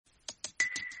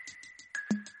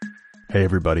Hey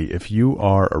everybody, if you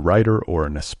are a writer or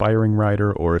an aspiring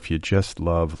writer, or if you just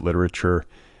love literature,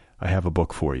 I have a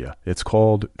book for you. It's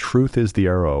called Truth is the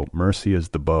Arrow, Mercy is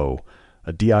the Bow,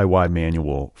 a DIY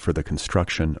manual for the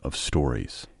construction of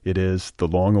stories. It is the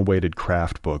long-awaited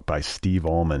craft book by Steve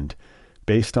Almond,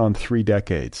 based on 3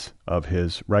 decades of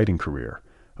his writing career,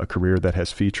 a career that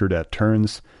has featured at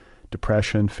turns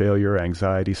depression, failure,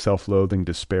 anxiety, self-loathing,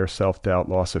 despair, self-doubt,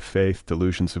 loss of faith,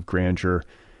 delusions of grandeur,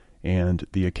 and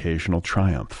the occasional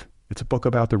triumph. It's a book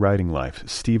about the writing life.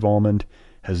 Steve Almond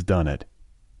has done it.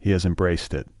 He has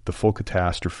embraced it, the full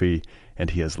catastrophe, and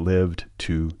he has lived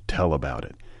to tell about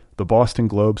it. The Boston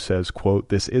Globe says, quote,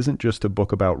 "This isn't just a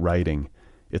book about writing,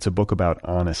 it's a book about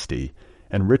honesty."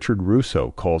 And Richard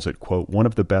Russo calls it, quote, "one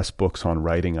of the best books on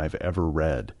writing I've ever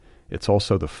read. It's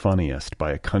also the funniest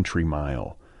by a country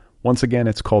mile." Once again,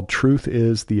 it's called Truth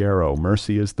is the Arrow,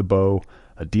 Mercy is the Bow,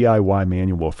 a DIY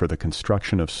manual for the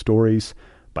construction of stories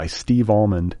by Steve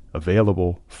Almond,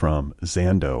 available from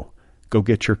Zando. Go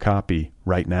get your copy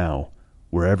right now,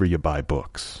 wherever you buy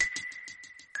books.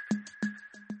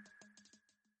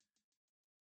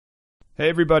 Hey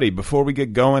everybody, before we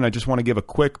get going, I just want to give a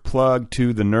quick plug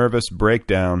to The Nervous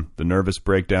Breakdown,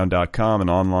 thenervousbreakdown.com, an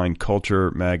online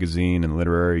culture, magazine, and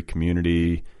literary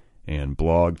community and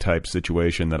blog type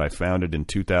situation that I founded in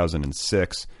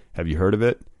 2006. Have you heard of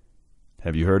it?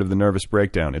 Have you heard of The Nervous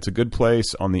Breakdown? It's a good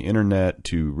place on the internet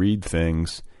to read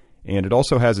things, and it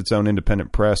also has its own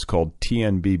independent press called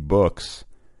TNB Books,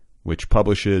 which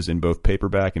publishes in both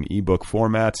paperback and ebook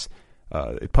formats.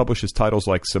 It publishes titles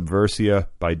like Subversia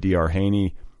by D.R.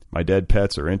 Haney, My Dead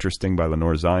Pets Are Interesting by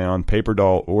Lenore Zion, Paper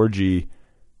Doll Orgy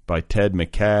by Ted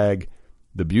McCagg,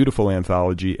 The Beautiful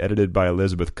Anthology, edited by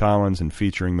Elizabeth Collins and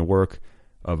featuring the work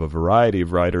of a variety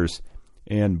of writers,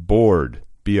 and Board,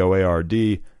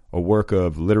 B-O-A-R-D, a work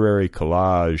of literary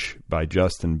collage by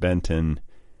Justin Benton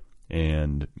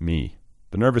and me.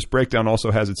 The Nervous Breakdown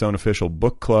also has its own official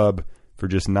book club. For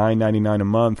just $9.99 a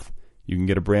month, you can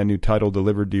get a brand new title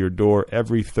delivered to your door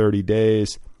every 30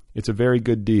 days. It's a very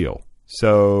good deal.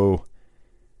 So,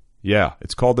 yeah,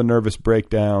 it's called The Nervous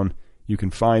Breakdown. You can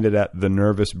find it at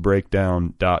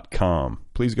thenervousbreakdown.com.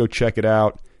 Please go check it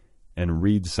out and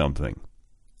read something.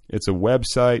 It's a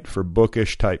website for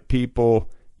bookish type people.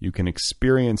 You can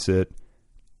experience it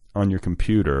on your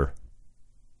computer.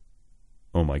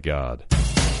 Oh my God.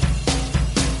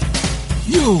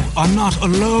 You are not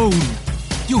alone.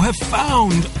 You have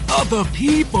found other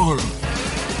people.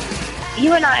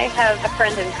 You and I have a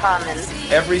friend in common.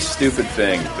 Every stupid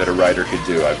thing that a writer could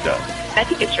do, I've done. I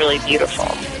think it's really beautiful.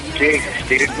 Big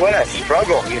stated what a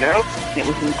struggle, you know? It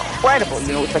was incredible.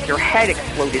 You know, it's like your head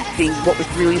exploded seeing what was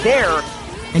really there.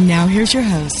 And now here's your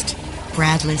host,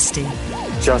 Brad Listy.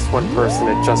 Just one person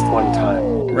at just one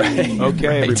time. Right.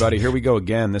 Okay, everybody, here we go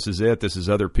again. This is it. This is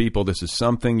other people. This is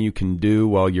something you can do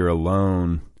while you're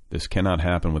alone. This cannot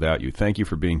happen without you. Thank you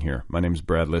for being here. My name is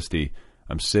Brad Listy.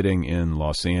 I'm sitting in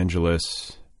Los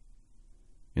Angeles,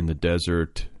 in the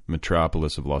desert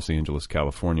metropolis of Los Angeles,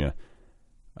 California.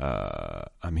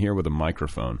 I'm here with a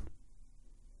microphone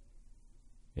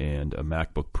and a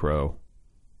MacBook Pro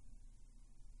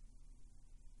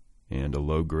and a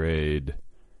low-grade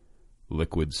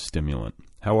liquid stimulant.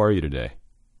 How are you today?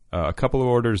 A couple of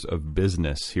orders of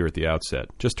business here at the outset,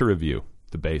 just to review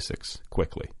the basics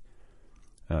quickly.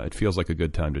 It feels like a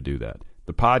good time to do that.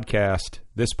 The podcast,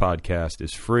 this podcast,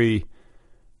 is free.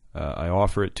 I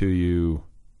offer it to you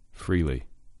freely.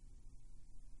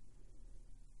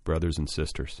 Brothers and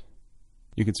sisters.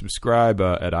 You can subscribe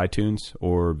at iTunes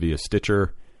or via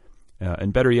Stitcher.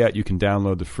 And better yet, you can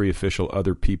download the free official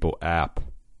Other People app,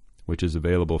 which is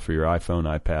available for your iPhone,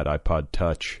 iPad, iPod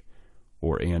Touch,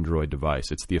 or Android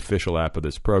device. It's the official app of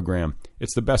this program.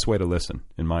 It's the best way to listen,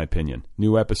 in my opinion.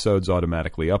 New episodes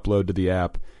automatically upload to the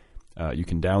app. You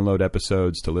can download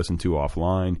episodes to listen to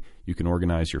offline. You can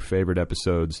organize your favorite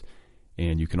episodes.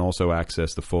 And you can also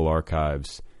access the full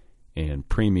archives and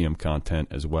premium content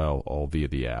as well, all via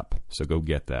the app. So go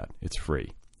get that. It's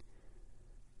free.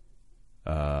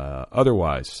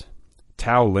 Otherwise,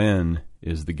 Tao Lin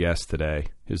is the guest today.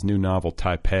 His new novel,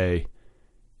 Taipei,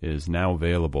 is now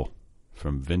available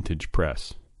from Vintage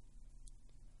Press.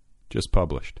 Just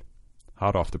published.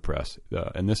 Hot off the press.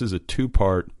 And this is a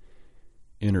 2-part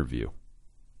interview,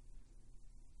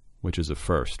 which is a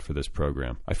first for this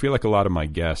program. I feel like a lot of my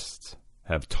guests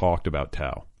have talked about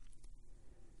Tao.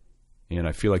 And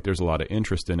I feel like there's a lot of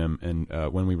interest in him.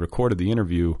 And when we recorded the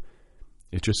interview,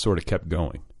 it just sort of kept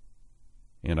going.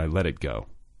 And I let it go.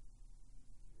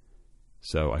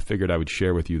 So I figured I would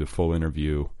share with you the full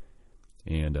interview.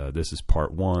 And this is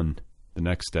part 1. The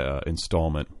next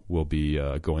installment will be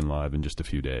going live in just a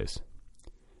few days.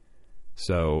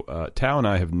 So Tao and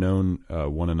I have known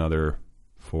one another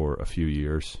for a few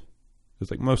years.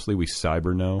 It's like mostly we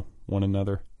cyber know one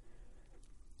another,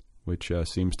 which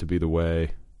seems to be the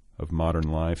way of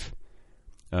modern life.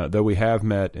 Though we have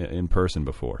met in person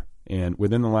before. And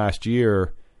within the last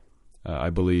year,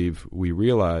 I believe we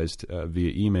realized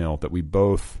via email that we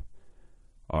both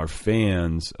are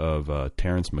fans of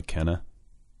Terence McKenna,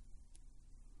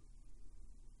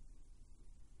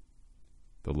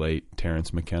 the late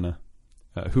Terence McKenna,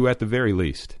 who at the very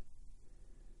least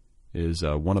is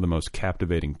one of the most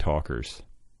captivating talkers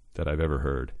that I've ever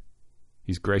heard.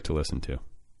 He's great to listen to.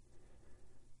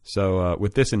 So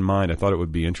with this in mind, I thought it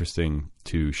would be interesting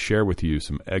to share with you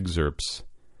some excerpts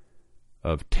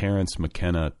of Terence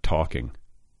McKenna talking,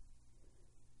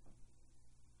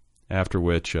 after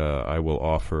which I will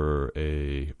offer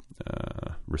a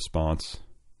response,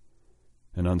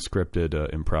 an unscripted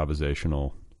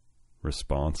improvisational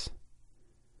response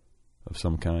of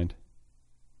some kind.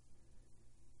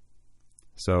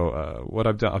 So what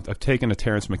I've done, I've taken a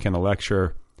Terence McKenna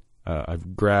lecture.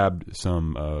 I've grabbed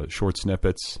some short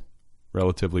snippets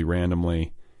relatively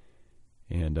randomly,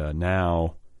 and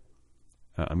now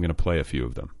I'm going to play a few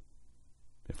of them,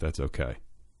 if that's okay.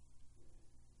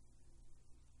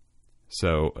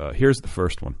 So here's the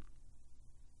first one.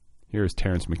 Here's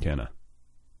Terence McKenna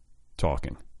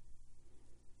talking.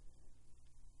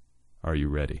 Are you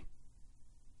ready?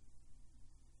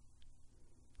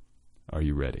 Are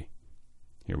you ready?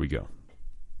 Here we go.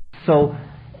 So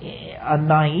a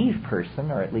naive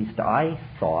person, or at least I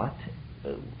thought,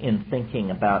 in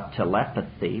thinking about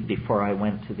telepathy before I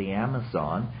went to the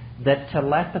Amazon, that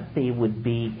telepathy would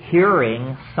be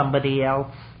hearing somebody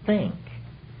else think.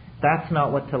 That's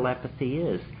not what telepathy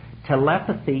is.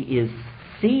 Telepathy is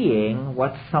seeing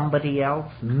what somebody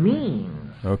else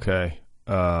means. Okay.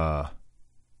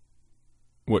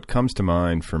 What comes to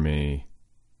mind for me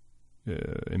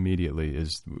immediately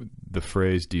is the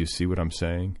phrase, "Do you see what I'm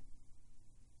saying?"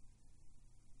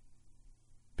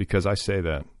 Because I say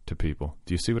that to people.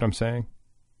 Do you see what I'm saying?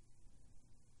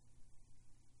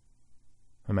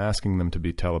 I'm asking them to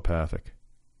be telepathic.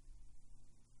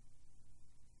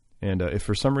 And if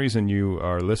for some reason you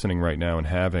are listening right now and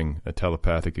having a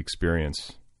telepathic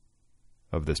experience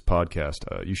of this podcast,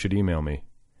 you should email me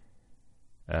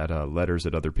at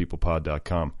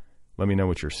letters@otherpeoplepod.com. Let me know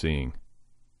what you're seeing,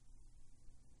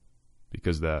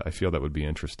 because I feel that would be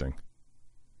interesting.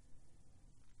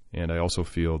 And I also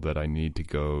feel that I need to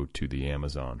go to the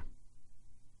Amazon.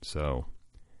 So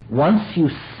once you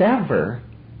sever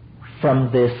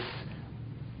from this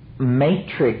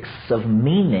matrix of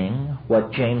meaning,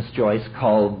 what James Joyce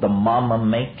called the mama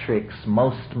matrix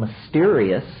most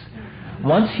mysterious,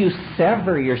 once you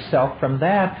sever yourself from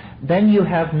that, then you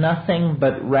have nothing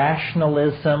but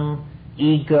rationalism,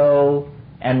 ego,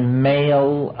 and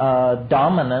male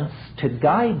dominance to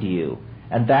guide you.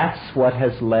 And that's what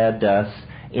has led us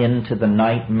into the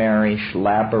nightmarish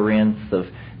labyrinth of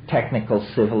technical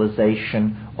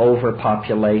civilization,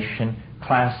 overpopulation,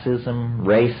 classism,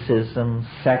 racism,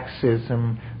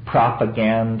 sexism,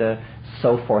 propaganda,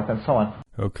 so forth and so on.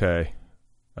 Okay.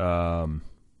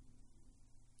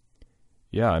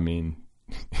 Yeah, I mean,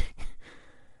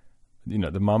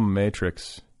 the mama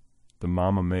matrix,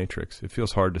 it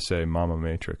feels hard to say mama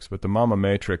matrix, but the mama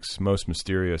matrix, most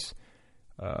mysterious,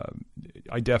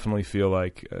 I definitely feel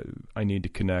like I need to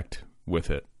connect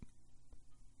with it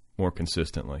more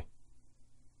consistently,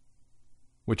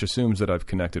 which assumes that I've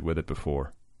connected with it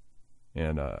before.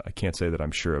 And I can't say that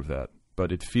I'm sure of that,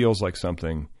 but it feels like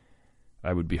something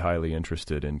I would be highly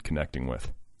interested in connecting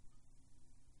with.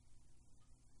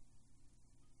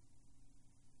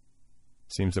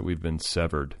 Seems that we've been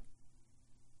severed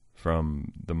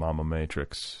from the mama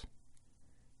matrix,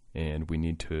 and we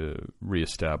need to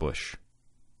reestablish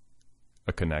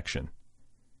a connection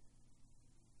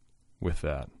with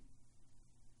that.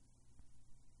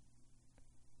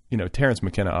 Terence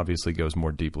McKenna obviously goes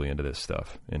more deeply into this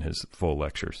stuff in his full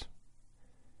lectures.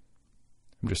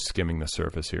 I'm just skimming the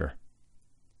surface here.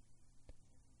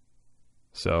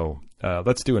 So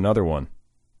let's do another one.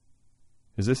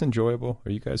 Is this enjoyable?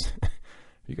 Are you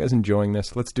guys enjoying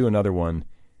this? Let's do another one.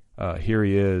 Here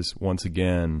he is once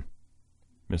again,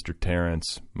 Mr.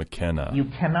 Terence McKenna. We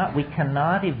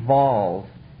cannot evolve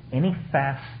any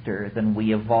faster than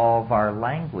we evolve our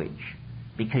language,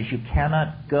 because you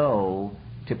cannot go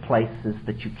to places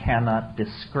that you cannot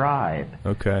describe.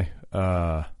 Okay.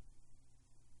 I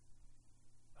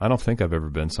don't think I've ever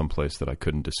been someplace that I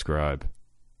couldn't describe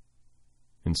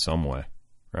in some way,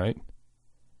 right?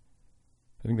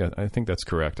 I think that's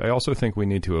correct. I also think we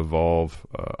need to evolve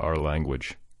our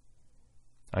language.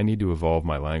 I need to evolve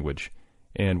my language.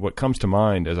 And what comes to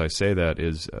mind as I say that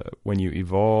is when you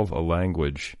evolve a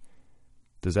language,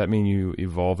 does that mean you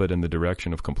evolve it in the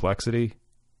direction of complexity?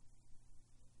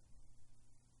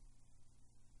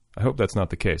 I hope that's not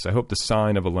the case. I hope the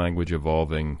sign of a language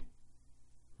evolving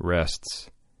rests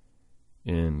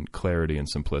in clarity and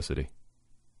simplicity,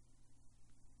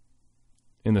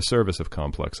 in the service of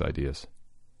complex ideas.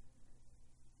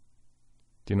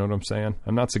 Do you know what I'm saying?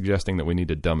 I'm not suggesting that we need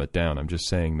to dumb it down. I'm just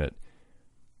saying that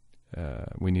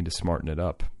we need to smarten it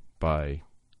up by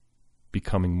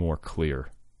becoming more clear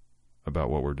about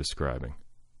what we're describing.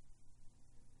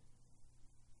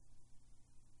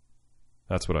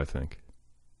 That's what I think.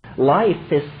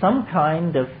 Life is some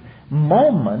kind of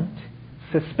moment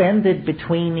suspended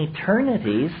between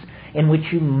eternities in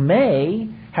which you may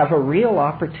have a real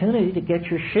opportunity to get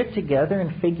your shit together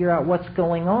and figure out what's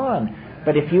going on.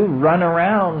 But if you run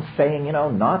around saying,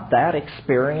 not that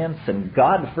experience, and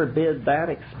God forbid that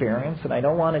experience, and I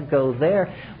don't want to go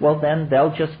there, well, then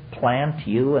they'll just plant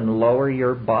you and lower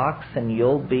your box, and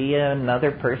you'll be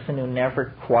another person who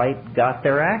never quite got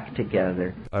their act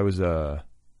together. I was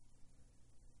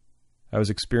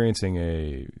experiencing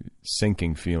a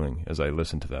sinking feeling as I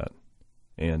listened to that.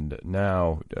 And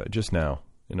now, just now,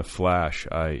 in a flash,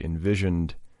 I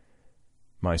envisioned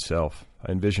myself.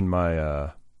 I envisioned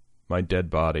my dead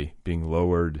body being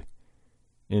lowered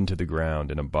into the ground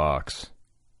in a box,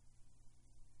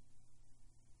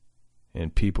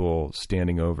 and people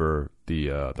standing over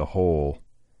the hole,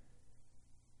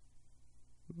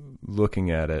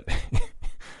 looking at it,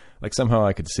 like somehow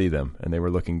I could see them, and they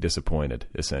were looking disappointed,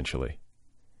 essentially.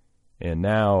 And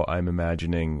now I'm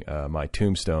imagining my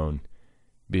tombstone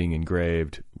being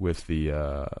engraved with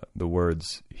the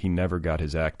words, "He never got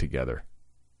his act together."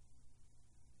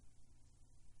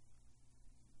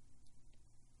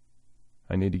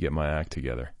 I need to get my act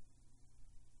together.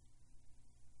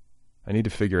 I need to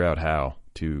figure out how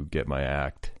to get my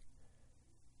act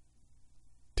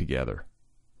together.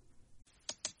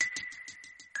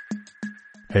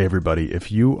 Hey everybody, if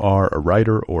you are a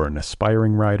writer or an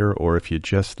aspiring writer, or if you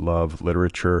just love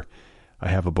literature, I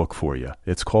have a book for you.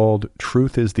 It's called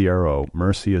Truth is the Arrow,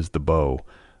 Mercy is the Bow,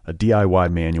 a DIY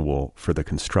manual for the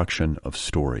construction of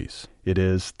stories. It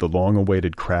is the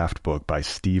long-awaited craft book by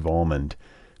Steve Almond,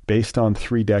 based on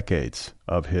 3 decades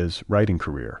of his writing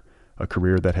career, a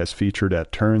career that has featured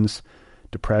at turns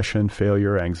depression,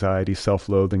 failure, anxiety,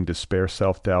 self-loathing, despair,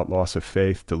 self-doubt, loss of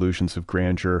faith, delusions of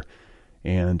grandeur,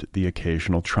 and the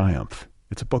occasional triumph.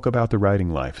 It's a book about the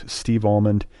writing life. Steve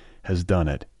Almond has done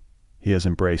it. He has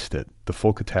embraced it, the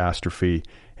full catastrophe,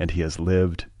 and he has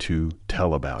lived to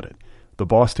tell about it. The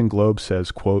Boston Globe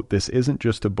says, quote, "This isn't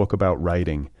just a book about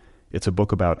writing, it's a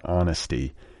book about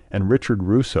honesty." And Richard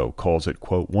Russo calls it,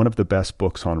 quote, "one of the best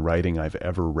books on writing I've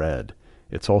ever read.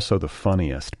 It's also the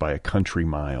funniest by a country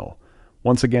mile."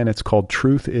 Once again, it's called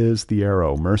Truth is the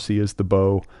Arrow, Mercy is the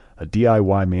Bow, a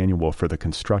DIY manual for the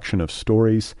construction of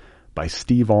stories by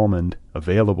Steve Almond,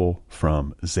 available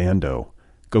from Zando.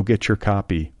 Go get your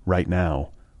copy right now,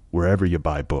 wherever you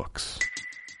buy books.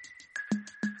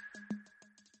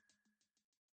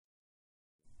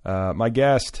 My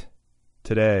guest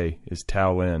today is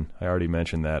Tao Lin. I already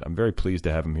mentioned that. I'm very pleased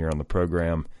to have him here on the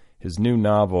program. His new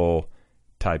novel,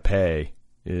 Taipei,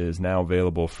 is now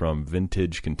available from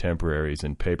Vintage Contemporaries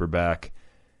in paperback.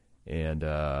 And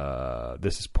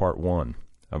this is part 1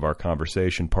 of our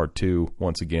conversation. Part 2,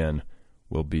 once again,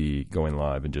 will be going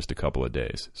live in just a couple of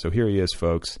days. So here he is,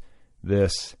 folks.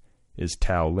 This is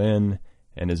Tao Lin,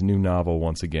 and his new novel,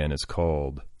 once again, is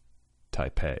called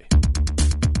Taipei.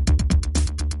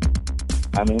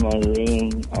 I'm in my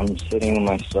room. I'm sitting on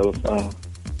my sofa.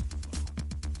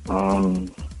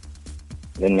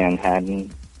 In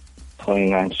Manhattan,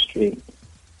 29th Street.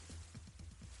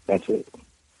 That's it.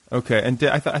 Okay, and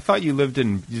I thought you lived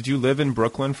in... Did you live in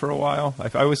Brooklyn for a while? I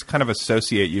always kind of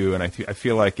associate you, and I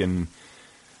feel like in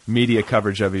media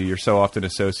coverage of you, you're so often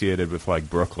associated with, like,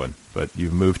 Brooklyn, but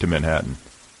you've moved to Manhattan.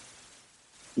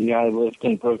 Yeah, I lived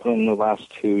in Brooklyn the last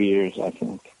 2 years, I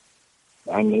think.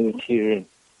 I moved here...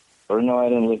 Or no, I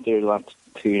didn't live there the last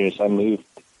 2 years. I moved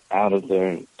out of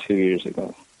there 2 years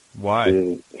ago. Why?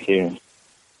 To here.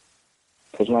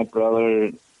 Because my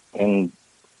brother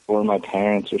or my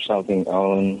parents or something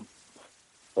own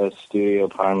a studio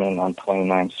apartment on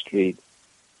 29th Street.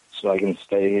 So I can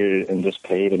stay here and just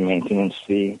pay the maintenance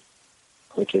fee,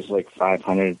 which is like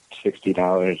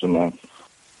 $560 a month.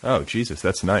 Oh, Jesus,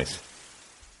 that's nice.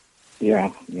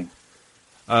 Yeah.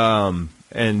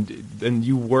 And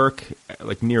you work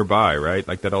like nearby, right?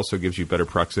 Like that also gives you better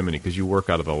proximity because you work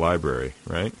out of the library,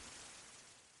 right?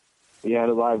 Yeah,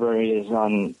 the library is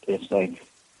like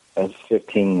a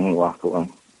 15-minute walk away.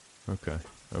 Okay.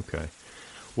 Okay.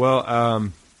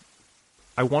 Well,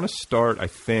 I want to start, I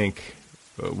think,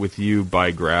 with you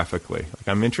biographically. Like,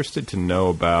 I'm interested to know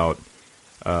about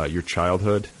your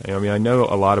childhood. I mean, I know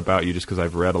a lot about you just because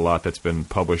I've read a lot that's been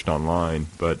published online,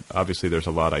 but obviously there's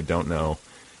a lot I don't know.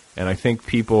 And I think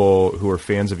people who are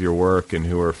fans of your work and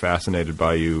who are fascinated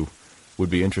by you would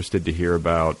be interested to hear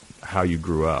about how you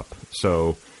grew up.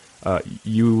 So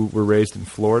you were raised in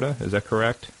Florida, is that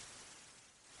correct?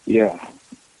 Yeah.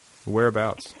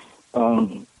 Whereabouts?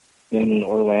 In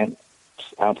Orlando,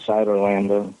 outside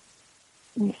Orlando,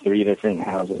 in 3 different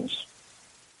houses.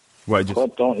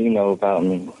 What don't you know about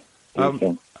me?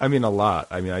 I mean, a lot.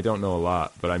 I mean, I don't know a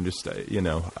lot, but I'm just,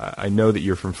 I know that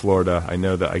you're from Florida. I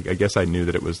know that, I guess I knew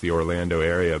that it was the Orlando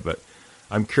area, but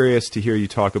I'm curious to hear you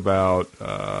talk about,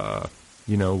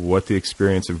 what the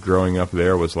experience of growing up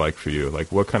there was like for you.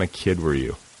 Like, what kind of kid were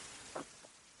you?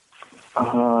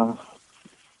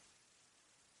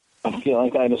 I feel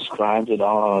like I described it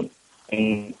all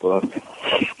in the book.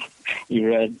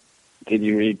 Did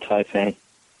you read Taipei?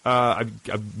 I'm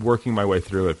working my way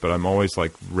through it, but I'm always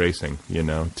like racing,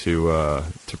 to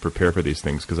prepare for these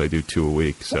things because I do 2 a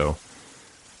week. So,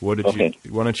 why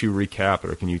don't you recap it,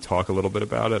 or can you talk a little bit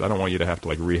about it? I don't want you to have to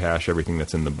like rehash everything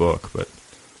that's in the book, but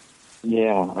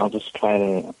yeah, I'll just try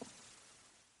to.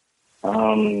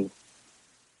 Well,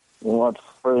 at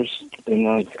first in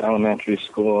like elementary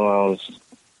school, I was,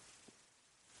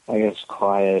 I guess,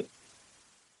 quiet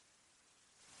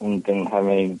and didn't have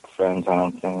any friends, I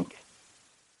don't think.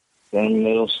 Then in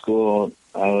middle school,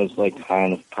 I was, like,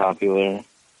 kind of popular.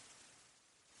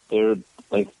 There were,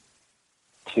 like,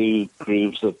 2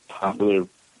 groups of popular,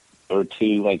 or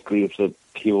 2, like, groups of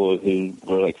people who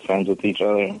were, like, friends with each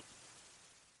other.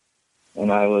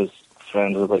 And I was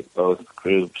friends with, like, both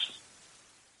groups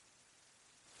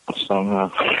somehow.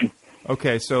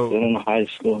 Okay, so... Then in high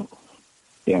school...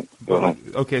 Yeah, go ahead.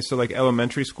 Okay, so, like,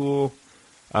 elementary school,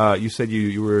 you said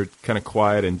you were kind of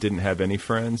quiet and didn't have any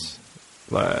friends?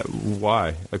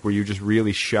 Why? Like, were you just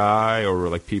really shy, or were,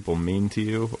 like, people mean to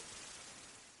you?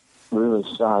 Really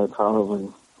shy,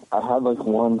 probably. I had, like,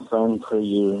 1 friend per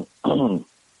year, but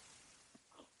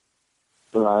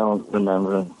I don't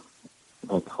remember,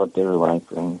 like, what they were like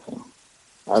or anything.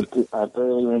 I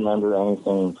barely remember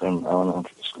anything from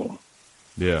elementary school.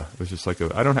 Yeah, it was just like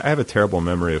I have a terrible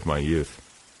memory of my youth.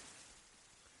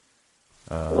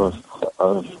 Were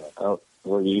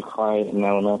you quiet in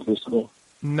elementary school?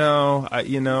 No,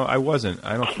 I wasn't.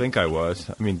 I don't think I was.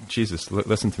 I mean, Jesus,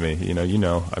 listen to me.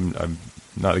 I'm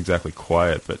not exactly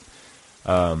quiet, but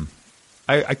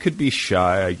I could be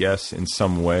shy, I guess, in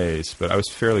some ways. But I was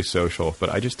fairly social. But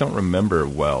I just don't remember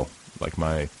well, like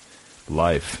my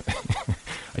life.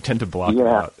 I tend to block it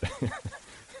out.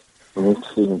 Me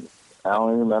too. I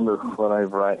only remember what I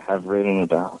have written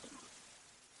about.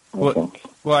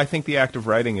 I think the act of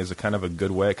writing is a kind of a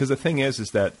good way. Because the thing is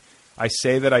that I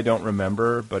say that I don't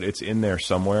remember, but it's in there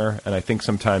somewhere. And I think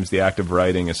sometimes the act of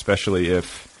writing, especially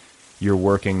if you're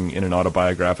working in an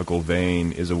autobiographical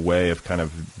vein, is a way of kind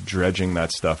of dredging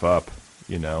that stuff up,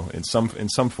 in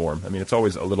some form. I mean, it's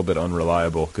always a little bit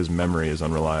unreliable because memory is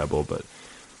unreliable, but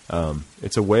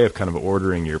it's a way of kind of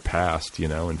ordering your past,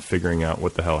 and figuring out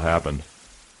what the hell happened.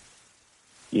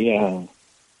 Yeah.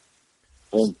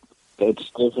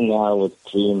 It's different now with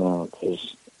Gmail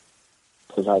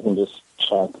because I can just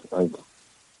check like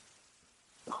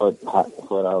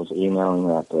what I was emailing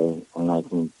that day, and I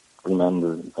can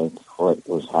remember like what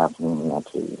was happening in that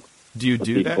period. Do you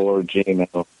do that before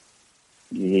Gmail?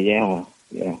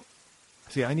 Yeah.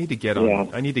 See, I need to get on. Yeah.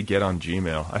 I need to get on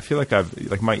Gmail. I feel like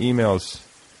my emails.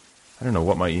 I don't know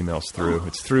what my email's through.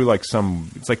 It's through it's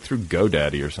like through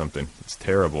GoDaddy or something. It's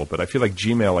terrible, but I feel like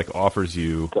Gmail like offers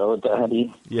you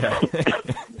GoDaddy. Yeah.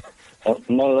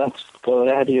 No, that's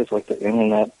GoDaddy is like the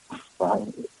internet.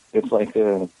 It's like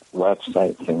a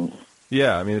website thing.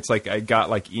 Yeah, I mean, it's like I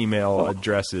got like email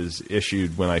addresses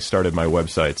issued when I started my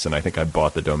websites, and I think I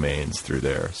bought the domains through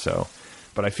there. So,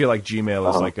 but I feel like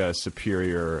Gmail is like a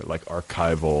superior, like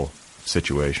archival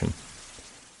situation.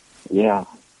 Yeah.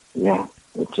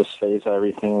 It just saves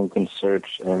everything and can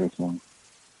search everything.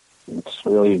 It's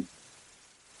really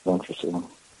interesting.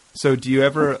 So do you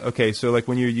ever, so like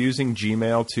when you're using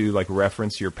Gmail to like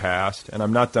reference your past, and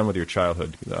I'm not done with your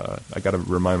childhood, I got to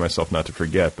remind myself not to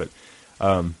forget, but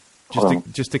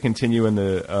just to continue in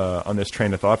on this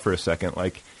train of thought for a second,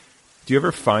 like, do you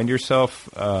ever find yourself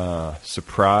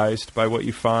surprised by what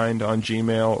you find on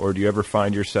Gmail, or do you ever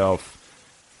find yourself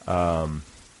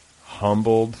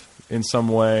humbled in some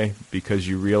way because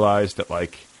you realize that,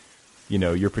 like,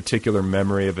 your particular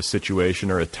memory of a situation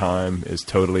or a time is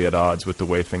totally at odds with the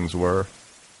way things were?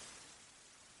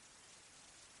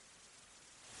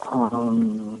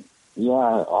 Yeah,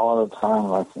 all the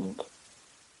time, I think.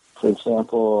 For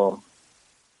example,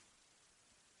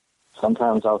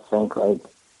 sometimes I'll think, like,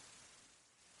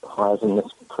 why isn't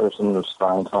this person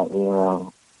responding to my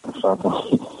email or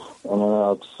something? And then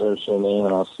I'll search their name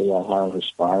and I'll see I haven't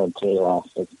responded to the last,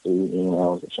 like, 3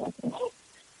 emails or something.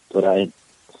 But I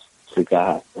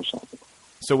forgot or something.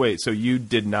 So wait, so you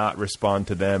did not respond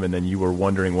to them, and then you were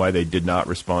wondering why they did not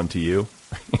respond to you?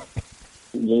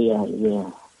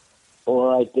 Yeah.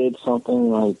 Or I did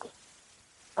something, like,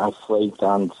 I flaked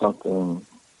on something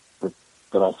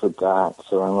that I forgot.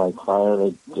 So I'm like, why are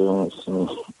they doing this to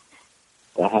me?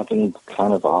 That happens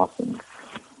kind of often.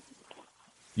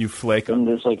 You flake on? And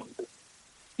there's, like,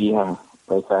 yeah,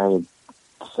 like I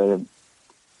say,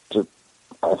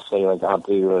 like, I'll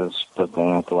do this, but then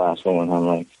at the last moment, I'm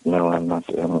like, no, I'm not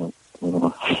doing it. You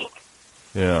know?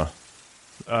 Yeah.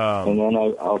 And then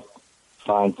I'll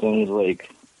find things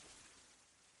like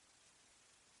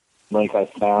I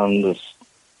found this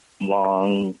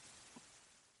long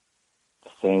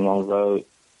thing I wrote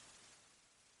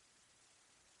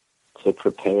to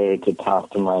prepare to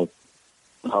talk to my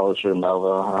publisher,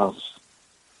 Melville House,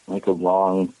 like a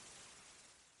long,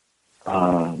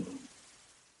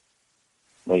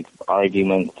 like,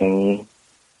 argument thing,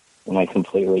 and I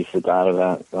completely forgot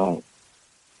about that,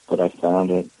 but I found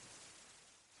it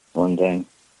one day.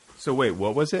 So wait,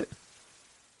 what was it?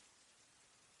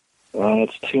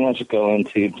 It's too much to go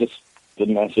into, just the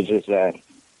messages that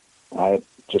I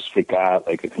just forgot,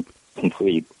 like a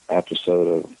complete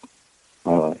episode of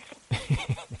my life.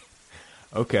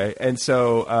 Okay, and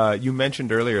so you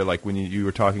mentioned earlier, like when you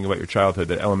were talking about your childhood,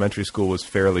 that elementary school was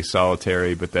fairly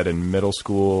solitary, but that in middle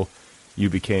school you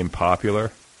became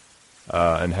popular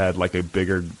and had like a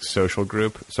bigger social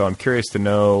group. So I'm curious to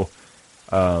know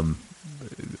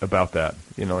about that.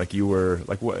 You know, like you were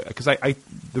like what? Because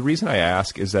the reason I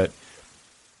ask is that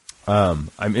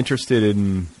I'm interested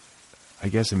in, I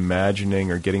guess,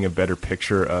 imagining or getting a better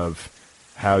picture of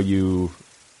how you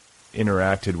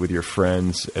interacted with your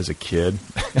friends as a kid.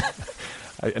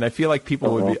 And I feel like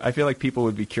people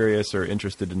would be curious or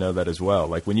interested to know that as well.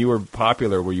 Like when you were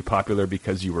you popular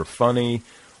because you were funny,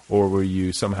 or were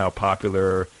you somehow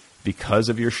popular because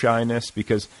of your shyness?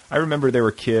 Because I remember there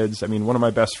were kids, I mean, one of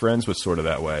my best friends was sort of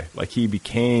that way. Like he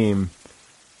became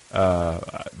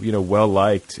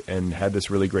well-liked and had this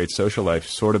really great social life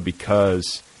sort of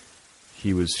because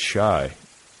he was shy,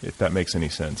 if that makes any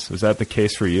sense. Was that the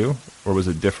case for you, or was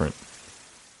it different?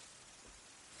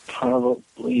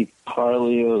 Probably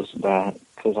partly it was that,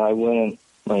 because I wouldn't,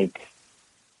 like,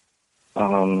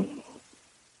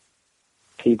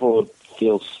 people would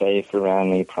feel safe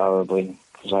around me probably,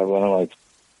 because I wouldn't, like,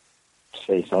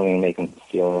 say something and make them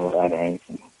feel bad or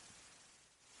anything.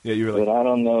 Yeah, you were like... But I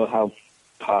don't know how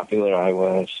popular I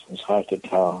was. It's hard to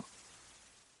tell.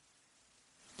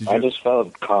 I just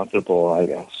felt comfortable, I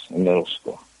guess, in middle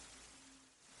school.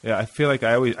 Yeah, I feel like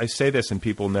I say this and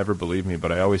people never believe me,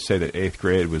 but I always say that 8th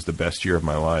grade was the best year of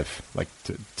my life, like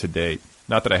to date.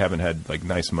 Not that I haven't had like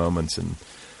nice moments and,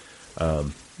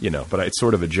 but it's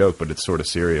sort of a joke, but it's sort of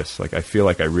serious. Like I feel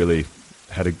like I really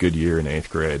had a good year in 8th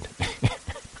grade.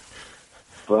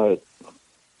 But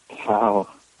how?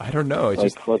 I don't know.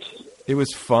 It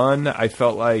was fun. I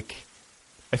felt like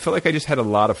I just had a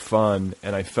lot of fun,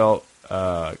 and I felt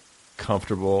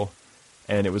comfortable.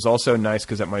 And it was also nice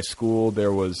because at my school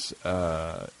there was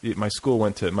my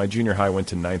junior high went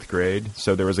to 9th grade,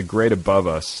 so there was a grade above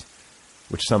us,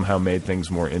 which somehow made things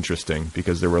more interesting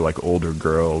because there were like older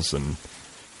girls and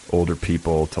older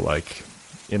people to like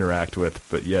interact with,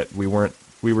 but yet we were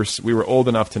old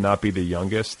enough to not be the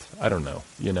youngest. I don't know,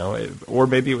 or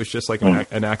maybe it was just like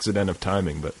an accident of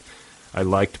timing. But I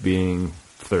liked being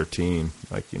 13.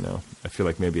 Like I feel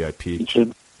like maybe I peaked.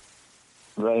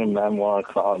 Write a memoir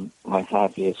called My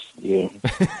Happiest Year.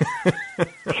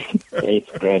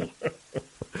 8th grade.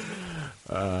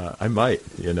 I might,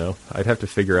 I'd have to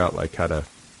figure out like how to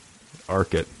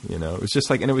arc it, it was just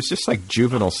like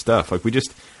juvenile stuff. Like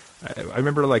I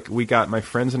remember like my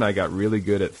friends and I got really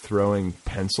good at throwing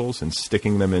pencils and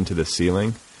sticking them into the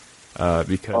ceiling. Because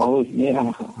I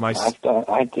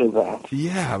did that.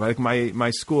 Yeah, like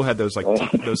my school had those like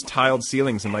those tiled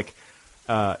ceilings, and like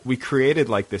we created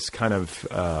like this kind of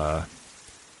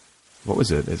what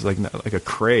was it? It's like a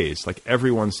craze. Like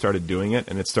everyone started doing it,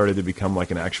 and it started to become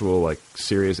like an actual like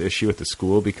serious issue at the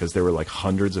school because there were like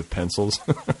hundreds of pencils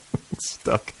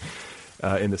stuck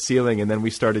in the ceiling, and then we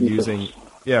started using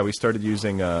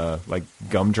like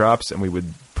gumdrops, and we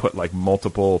would put like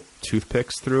multiple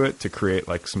toothpicks through it to create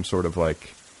like some sort of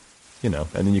like, and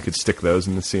then you could stick those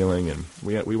in the ceiling, and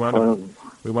we wound up.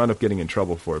 We wound up getting in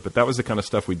trouble for it, but that was the kind of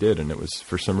stuff we did, and it was,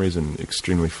 for some reason,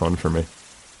 extremely fun for me.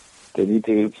 Did you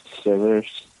do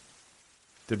scissors?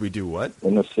 Did we do what?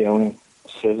 In the ceiling?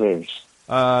 Scissors.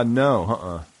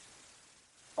 No,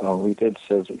 Oh, we did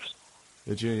scissors.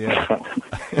 Did you? Yeah.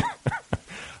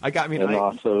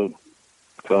 Also,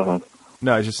 go ahead.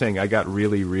 No, I was just saying I got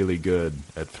really, really good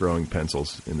at throwing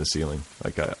pencils in the ceiling,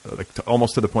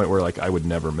 almost to the point where I would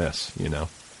never miss.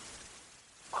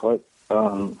 What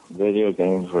video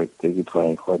games did you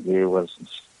play? What year was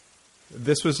this?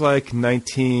 This was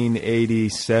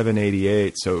 1987,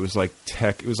 88, so it was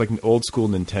it was an old school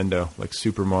Nintendo, like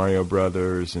Super Mario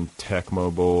Brothers and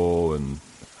Tecmo Bowl, and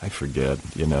I forget,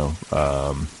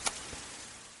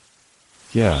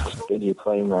 yeah. Did you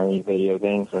play many video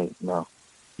games or no?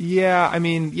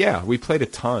 Yeah, we played a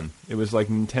ton. It was like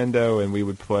Nintendo, and we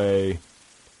would play.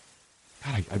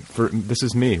 God, this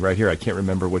is me right here. I can't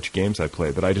remember which games I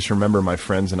played, but I just remember my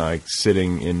friends and I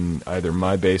sitting in either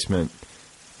my basement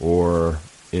or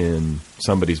in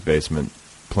somebody's basement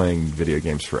playing video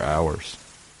games for hours.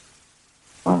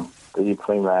 Did you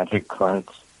play Magic cards?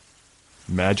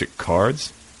 Magic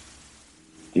cards?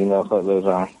 Do you know what those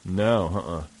are?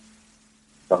 No,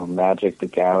 Oh, Magic the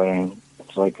Gathering.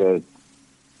 It's like a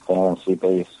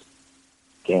fantasy-based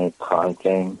card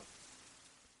game.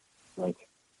 Like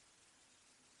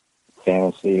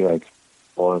fantasy, like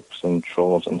orcs and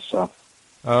trolls and stuff.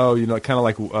 Oh, kind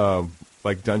of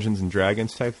like Dungeons and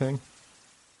Dragons type thing?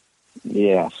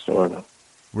 Yeah, sort of.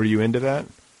 Were you into that?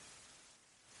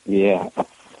 Yeah.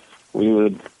 We were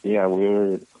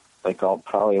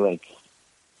probably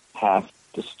half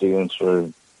the students were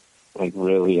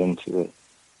really into it,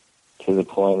 to the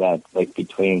point that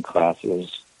between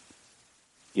classes,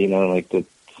 the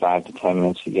 5 to 10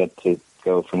 minutes you get to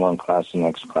go from one class to the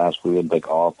next class, we would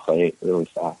all play it really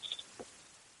fast.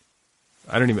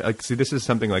 I don't even see. This is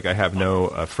something I have no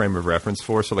frame of reference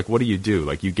for. So what do? You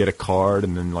get a card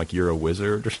and then you're a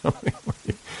wizard or something.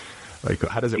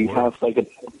 How does it work?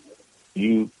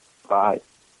 You buy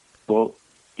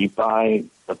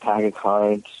a pack of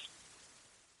cards,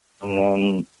 and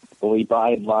then you buy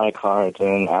a lot of cards,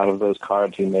 and out of those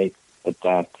cards you make a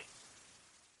deck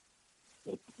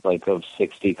of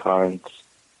 60 cards,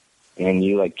 and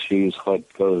you choose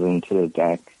what goes into the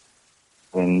deck,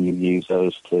 and you use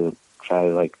those to try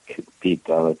to beat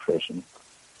the other person.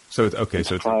 So it's okay.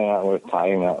 So it's probably not worth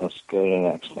talking about. Let's go to the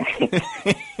next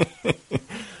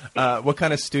thing. What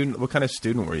kind of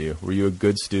student were you? Were you a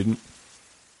good student?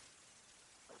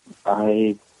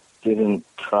 I didn't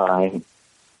try.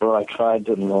 Well, I tried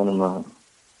the minimum,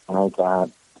 and I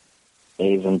got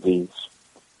A's and B's.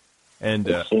 And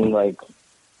it seemed like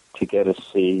to get a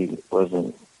C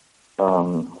wasn't.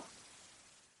 That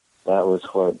was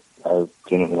what I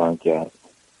didn't want to get.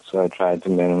 So I tried the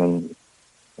minimum,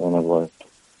 and it worked.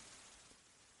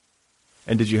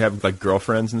 And did you have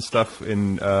girlfriends and stuff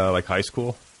in high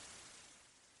school?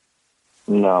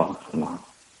 No.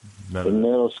 In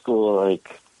middle school, I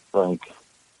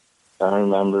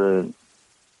remember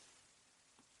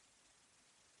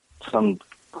some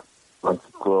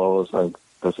girl was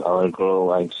this other girl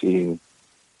likes you.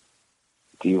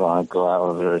 Do you want to go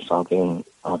out with her or something?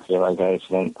 I feel like I just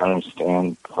didn't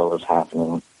understand what was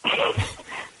happening.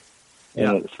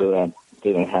 So that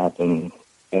didn't happen.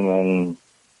 And then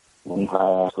in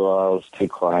high school, I was too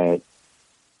quiet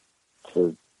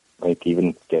to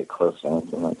even get close to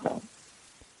anything like that.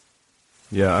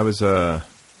 Yeah, I was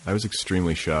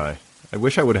extremely shy. I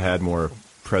wish I would have had more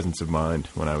presence of mind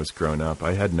when I was growing up.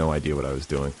 I had no idea what I was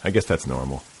doing. I guess that's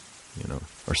normal,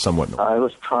 or somewhat normal. I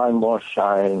was probably more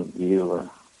shy than you were.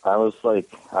 I was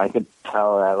I could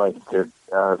tell that the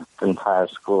entire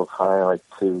school probably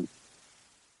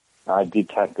I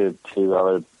detected 2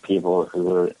 other people who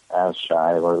were as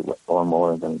shy or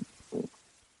more than me.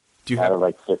 Do you have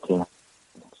 1,500?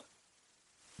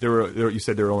 You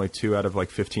said there were only 2 out of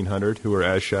 1,500 who were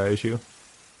as shy as you?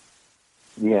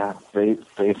 Yeah, they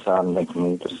saw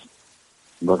me just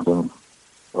looking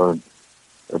or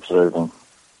observing.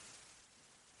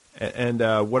 And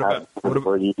what about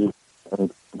you?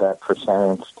 That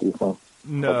percentage? Do you think?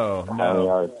 No.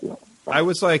 I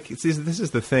was this is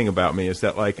the thing about me, is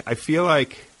that I feel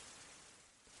like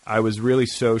I was really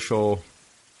social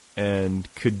and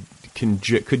could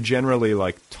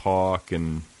generally talk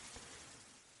and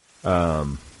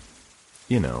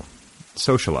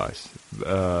socialize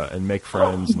and make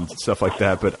friends and stuff like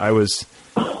that. But I was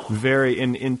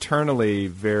internally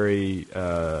very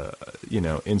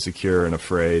insecure and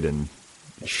afraid and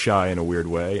shy in a weird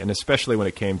way, and especially when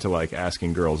it came to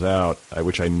asking girls out,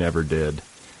 which I never did.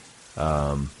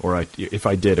 If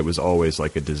I did, it was always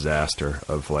like a disaster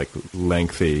of like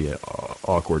lengthy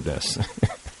awkwardness.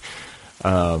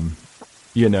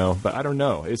 But I don't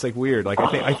know. It's like weird. Like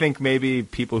I think maybe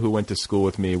people who went to school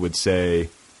with me would say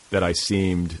that I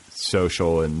seemed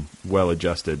social and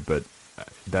well-adjusted, but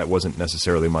that wasn't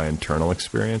necessarily my internal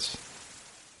experience.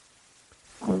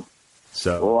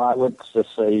 So, well, I would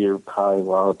just say you're probably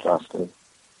well-adjusted,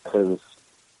 because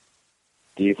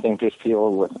do you think there's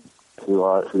people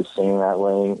who seem that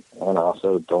way and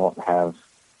also don't have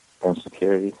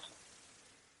insecurities?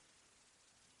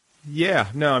 Yeah,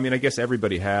 no, I mean, I guess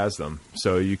everybody has them.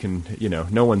 So you can,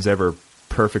 no one's ever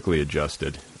perfectly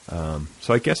adjusted.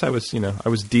 So I guess I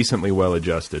was decently well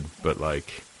adjusted, but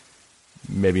like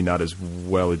maybe not as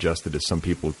well adjusted as some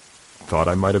people thought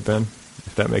I might have been,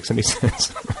 if that makes any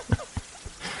sense.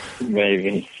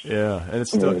 Maybe. Yeah, and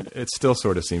it still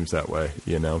sort of seems that way,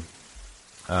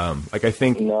 Like I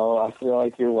think. No, I feel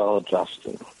like you're well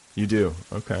adjusted. You do?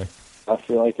 Okay. I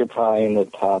feel like you're probably in the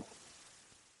top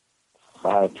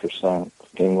 5%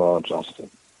 being well adjusted.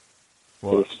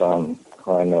 Well, based on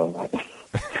how I know that.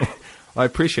 I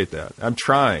appreciate that. I'm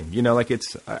trying. Like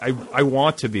I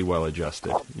want to be well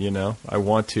adjusted. I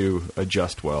want to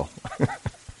adjust well.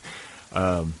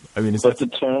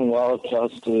 The term well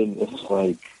adjusted is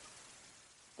like,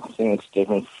 I think it's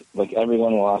different. Like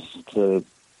everyone wants to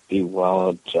be well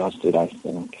adjusted, I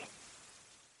think.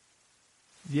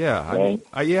 Yeah, right?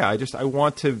 I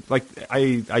want to, like,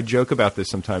 I joke about this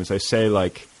sometimes. I say,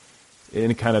 like,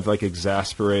 in a kind of like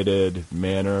exasperated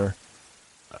manner,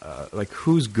 like,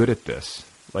 who's good at this?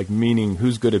 Like, meaning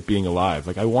who's good at being alive?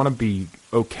 Like, I want to be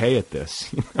okay at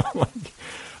this.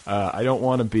 I don't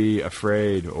want to be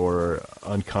afraid or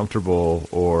uncomfortable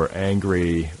or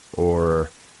angry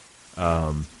or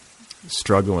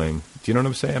struggling. Do you know what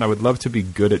I'm saying? I would love to be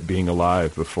good at being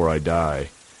alive before I die,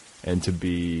 and to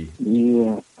be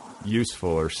useful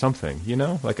or something.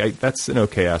 Like that's an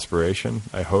okay aspiration,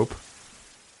 I hope.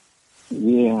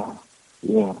 Yeah.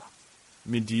 I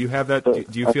mean, do you have that?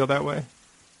 Do you feel that way?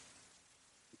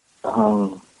 I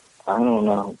don't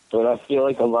know, but I feel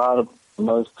like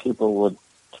most people would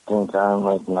think I'm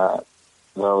like not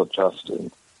well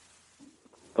adjusted.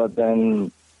 But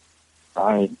then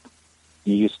I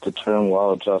used the term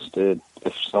well adjusted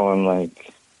if someone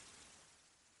like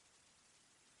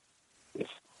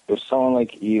if someone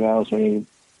like emails me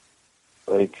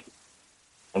like,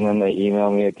 and then they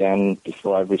email me again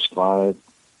before I've responded,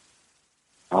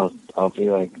 I'll be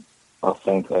like, I'll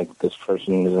think like this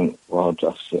person isn't well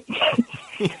adjusted.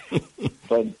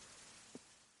 but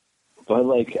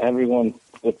like everyone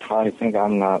would probably think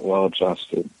I'm not well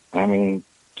adjusted. I mean,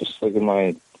 just look at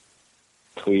my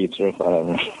tweets or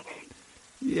whatever.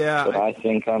 Yeah. But I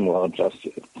think I'm well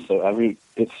adjusted. So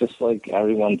it's just like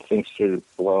everyone thinks they're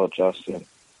well adjusted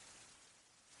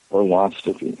or wants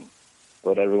to be,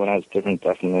 but everyone has different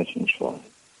definitions for it.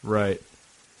 Right.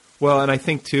 Well, and I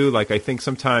think too, like, I think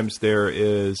sometimes there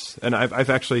is, and I've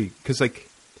actually, because like,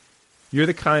 you're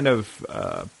the kind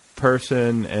of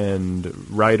person and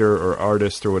writer or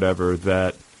artist or whatever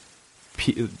that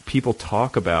people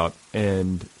talk about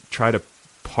and try to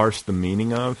parse the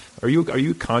meaning of. Are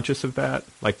you conscious of that?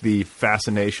 Like the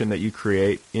fascination that you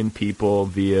create in people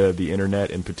via the internet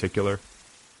in particular?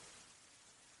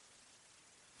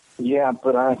 Yeah,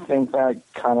 but I think that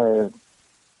kind of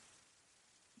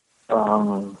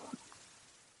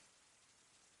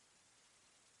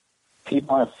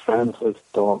people I'm friends with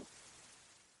don't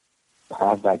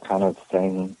have that kind of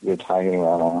thing you're talking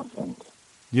about, I don't think.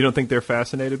 You don't think they're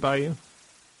fascinated by you?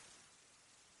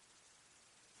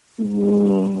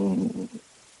 No.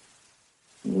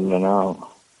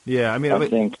 Yeah, I mean, I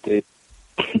think they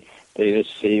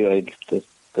just see like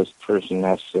this person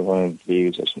has similar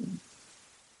views as me.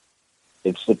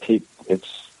 It's the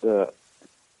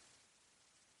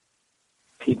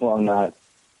people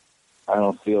I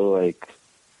don't feel like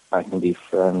I can be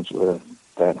friends with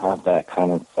that have that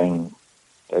kind of thing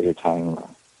that you're talking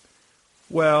about.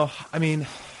 Well, I mean,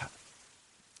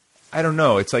 I don't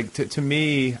know. It's like, to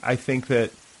me, I think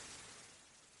that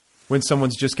when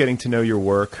someone's just getting to know your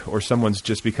work, or someone's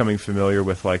just becoming familiar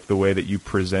with like the way that you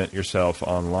present yourself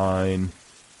online,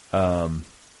 I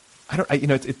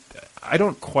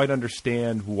don't quite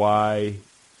understand why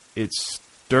it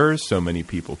stirs so many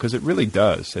people, because it really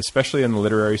does, especially in the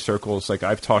literary circles. Like,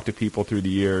 I've talked to people through the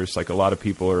years, like a lot of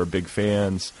people are big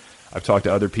fans. I've talked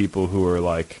to other people who are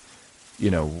like,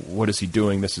 what is he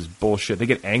doing? This is bullshit. They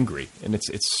get angry, and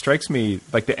it strikes me,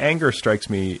 like the anger strikes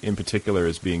me in particular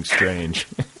as being strange,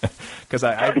 because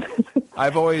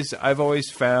I've always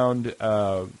found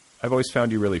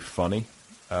you really funny.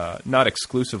 not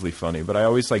exclusively funny, but I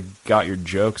always like got your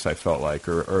jokes. I felt like,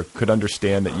 or could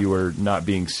understand that you were not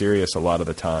being serious a lot of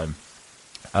the time.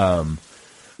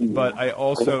 But I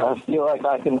also feel like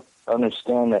I can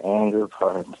understand the anger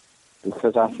part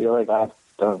because I feel like I've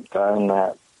gotten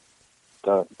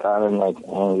like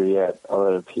angry at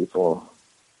other people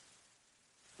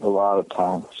a lot of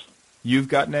times. You've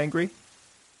gotten angry?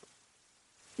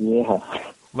 Yeah.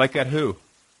 Like at who?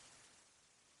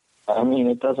 I mean,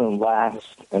 it doesn't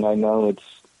last, and I know like,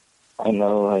 I'm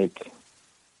like,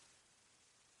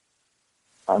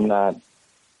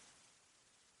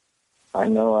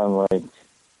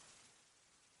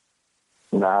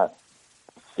 not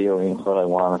feeling what I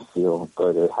want to feel,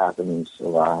 but it happens a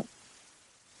lot.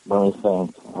 Let me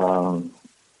think. I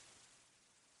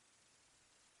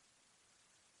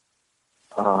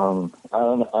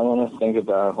want to think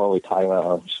about it while we talk about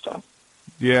other stuff.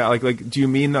 Yeah, like, do you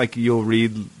mean like you'll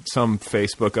read some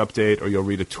Facebook update, or you'll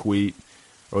read a tweet,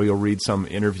 or you'll read some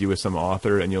interview with some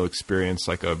author, and you'll experience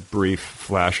like a brief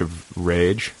flash of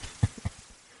rage?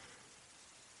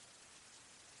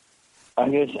 I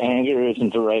guess anger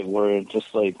isn't the right word.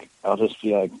 Just like, I'll just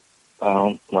be like, I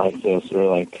don't like this, or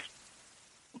like,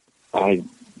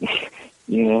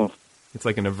 It's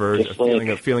like an aversion,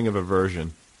 a feeling of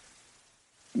aversion.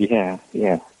 Yeah.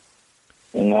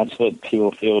 And that's what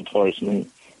people feel towards me.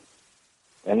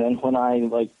 And then when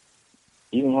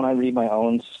even when I read my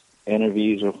own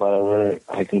interviews or whatever,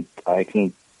 I think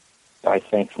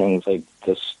things like,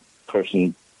 this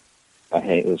person, I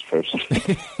hate this person.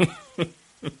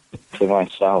 To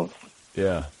myself.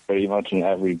 Yeah. Pretty much in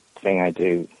everything I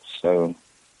do. So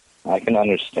I can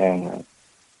understand that.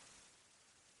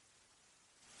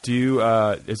 Do you,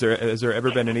 has there ever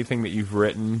been anything that you've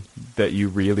written that you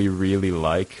really, really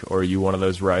like? Or are you one of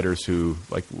those writers who,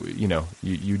 like,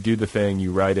 you do the thing,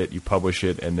 you write it, you publish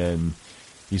it, and then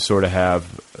you sort of have,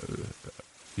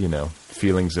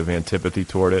 feelings of antipathy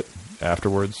toward it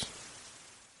afterwards?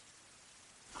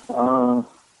 I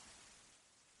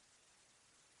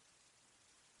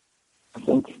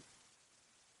think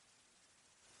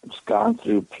it's gone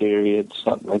through periods.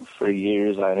 Like, for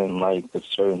years I didn't like a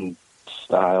certain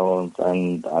style, and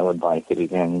then I would like it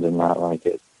again, then not like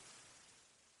it.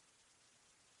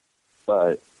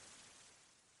 But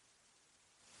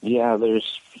yeah,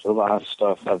 there's a lot of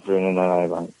stuff I've written that I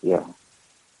like. Yeah.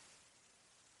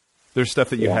 There's stuff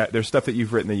that there's stuff that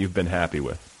you've written that you've been happy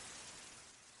with.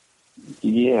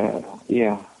 Yeah.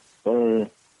 Or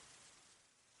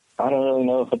I don't really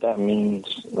know what that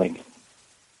means. Like,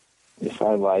 if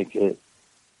I like it.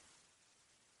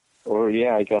 Or,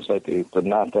 yeah, I guess I do, but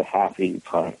not the happy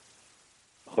part.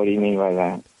 What do you mean by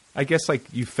that? I guess, like,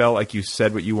 you felt like you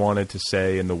said what you wanted to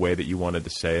say in the way that you wanted to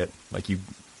say it. Like, you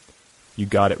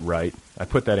got it right. I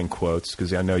put that in quotes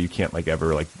because I know you can't, like,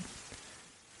 ever, like,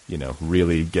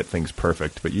 really get things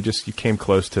perfect. But you came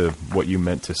close to what you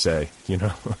meant to say,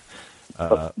 Yeah.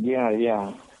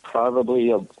 Probably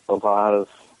a lot of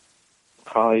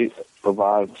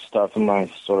stuff in my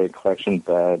story collection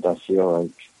that I feel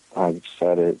like I've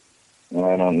said it, and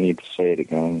I don't need to say it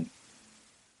again.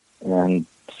 And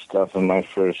stuff in my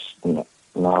first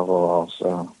novel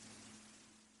also.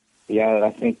 Yeah,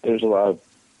 I think there's a lot of,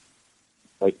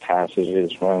 like,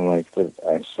 passages where I'm like,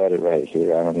 I said it right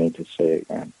here, I don't need to say it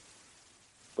again.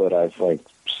 But I've, like,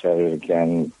 said it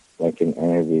again, like, in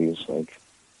interviews, like,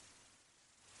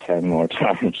 10 more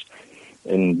times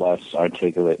in less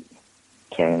articulate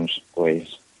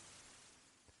ways.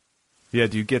 Yeah,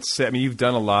 do you get set? I mean, you've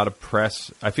done a lot of press.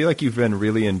 I feel like you've been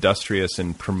really industrious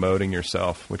in promoting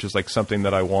yourself, which is like something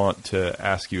that I want to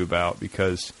ask you about,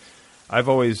 because I've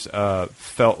always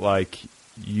felt like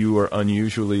you were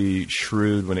unusually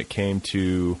shrewd when it came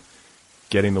to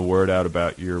getting the word out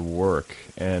about your work.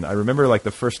 And I remember, like,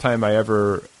 the first time I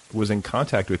ever was in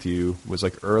contact with you was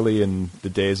like early in the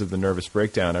days of the Nervous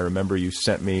Breakdown. I remember you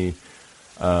sent me,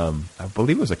 I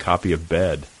believe it was a copy of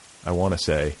Bed, I want to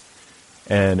say.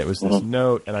 And it was this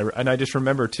note, and I just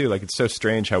remember, too, like, it's so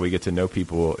strange how we get to know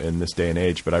people in this day and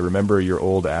age, but I remember your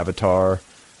old avatar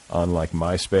on, like,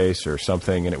 MySpace or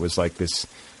something, and it was, like, this,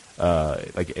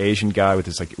 like, Asian guy with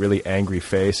this, like, really angry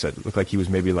face that looked like he was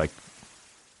maybe, like,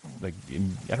 I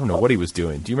don't know what he was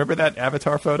doing. Do you remember that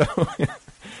avatar photo?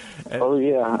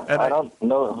 Yeah. I don't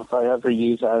know if I ever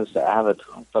use that as the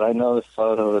avatar, but I know the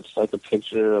photo. It's like a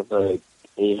picture of an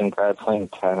Asian guy playing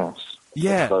tennis.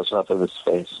 Yeah. Close up of his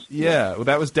face. Yeah. Well,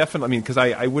 that was definitely, I mean, because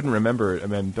I wouldn't remember. I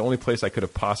mean, the only place I could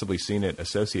have possibly seen it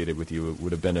associated with you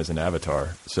would have been as an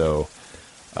avatar. So,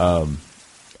 I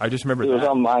just remember it was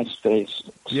on MySpace.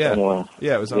 Yeah. Anyway.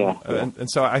 Yeah, it was on. Yeah. And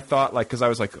so I thought, like, because I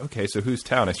was like, okay, so who's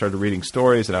Tao? And I started reading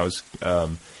stories, and I was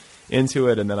into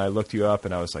it, and then I looked you up,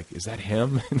 and I was like, "Is that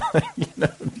him?" And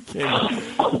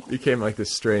it became like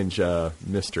this strange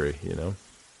mystery,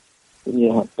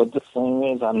 Yeah, but the thing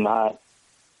is, I'm not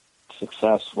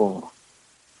successful.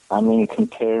 I mean,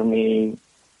 compare me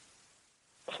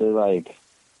to like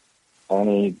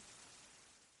any,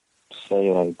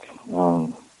 say like,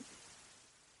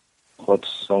 what's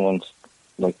someone's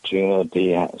like Juno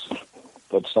Diaz,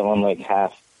 but someone like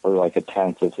half or like a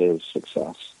tenth of his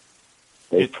success.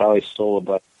 They probably sold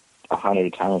about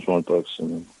 100 times more books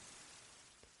than me.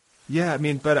 Yeah, I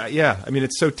mean, but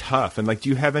it's so tough. And like, do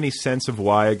you have any sense of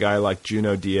why a guy like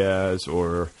Juno Diaz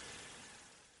or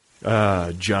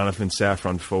Jonathan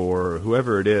Safran Foer or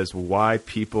whoever it is, why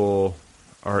people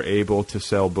are able to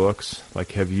sell books?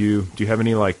 Like, do you have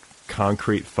any like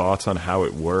concrete thoughts on how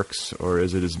it works, or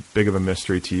is it as big of a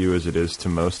mystery to you as it is to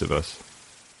most of us?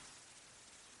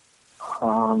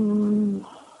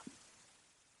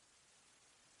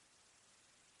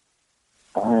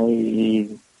 I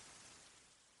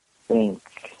think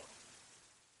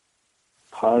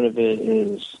part of it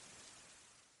is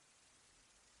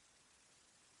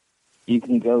you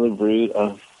can go the route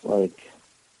of like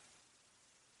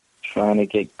trying to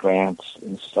get grants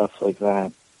and stuff like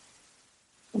that,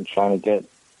 and trying to get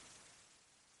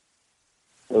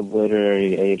a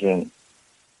literary agent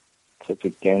to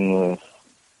begin with.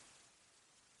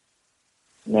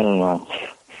 I don't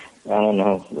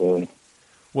know, really.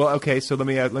 Well, okay, so let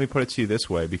me put it to you this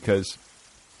way, because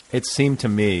it seemed to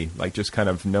me, like just kind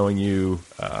of knowing you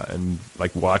and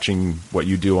like watching what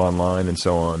you do online and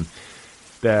so on,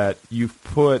 that you've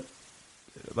put,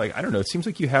 like, I don't know, it seems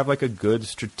like you have like a good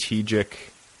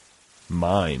strategic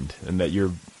mind, and that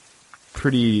you're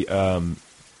pretty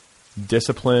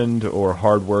disciplined or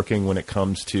hardworking when it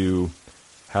comes to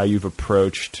how you've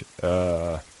approached,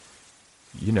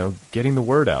 getting the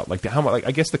word out. Like,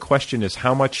 I guess the question is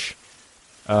how much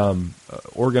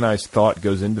organized thought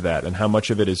goes into that, and how much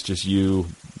of it is just you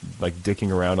like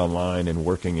dicking around online and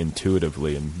working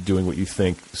intuitively and doing what you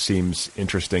think seems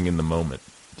interesting in the moment.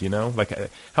 Do you know? Like,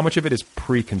 how much of it is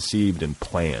preconceived and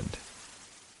planned?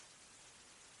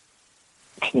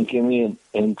 Can you give me an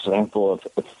example of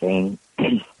a thing?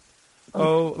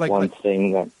 One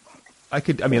thing that I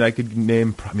could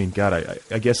name. God,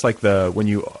 I guess like when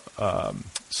you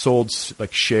sold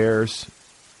like shares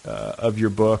of your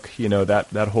book,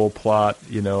 that whole plot,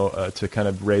 to kind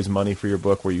of raise money for your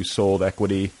book, where you sold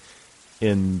equity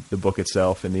in the book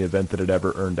itself in the event that it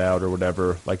ever earned out or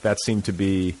whatever. Like, that seemed to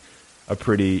be a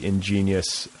pretty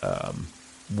ingenious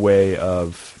way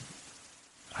of,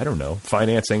 I don't know,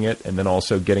 financing it, and then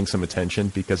also getting some attention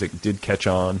because it did catch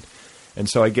on. And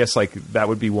so I guess like that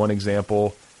would be one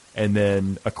example. And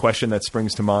then a question that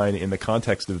springs to mind in the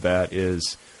context of that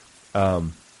is,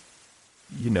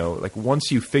 like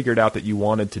once you figured out that you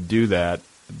wanted to do that,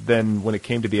 then when it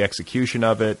came to the execution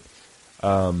of it,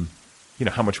 how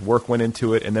much work went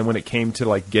into it. And then when it came to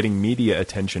like getting media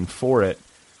attention for it,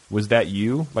 was that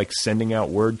you like sending out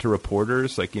word to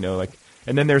reporters?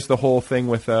 And then there's the whole thing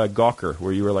with Gawker,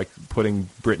 where you were like putting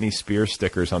Britney Spears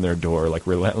stickers on their door, like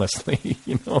relentlessly,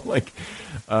 like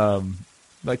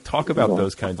talk about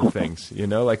those kinds of things,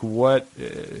 like what,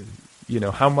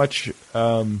 how much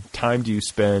time do you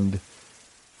spend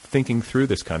thinking through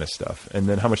this kind of stuff? And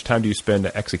then how much time do you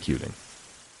spend executing?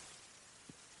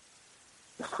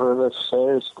 For the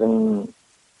shares thing,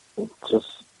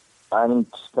 I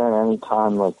didn't spend any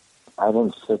time, like, I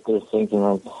didn't sit there thinking,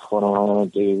 like, what do I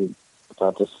want to do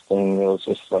about this thing? It was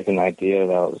just, like, an idea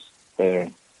that was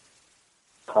there.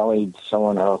 Probably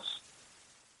someone else.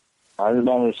 I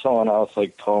remember someone else,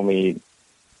 like, told me,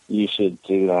 you should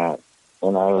do that.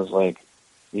 And I was like,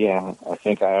 yeah, I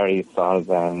think I already thought of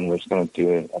that, and was going to do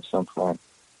it at some point.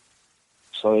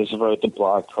 So I just wrote the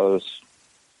blog post,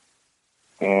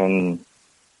 and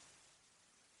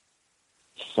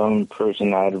some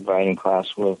person I had a writing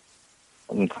class with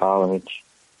in college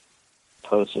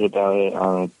posted about it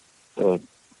on the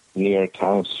New York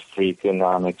Times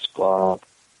Freakonomics blog,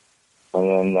 and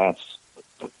then that's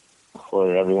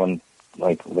where everyone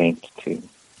like linked to.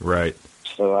 Right.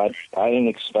 So I didn't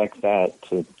expect that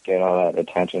to get all that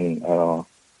attention at all.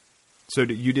 So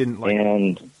you didn't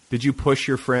did you push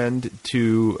your friend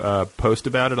to post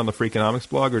about it on the Freakonomics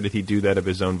blog, or did he do that of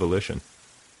his own volition?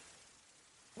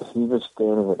 He just did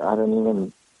it. I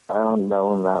don't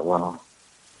know him that well.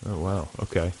 Oh, wow.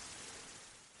 Okay.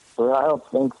 But I don't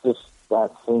think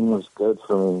that thing was good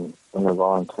for me in the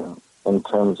long term, in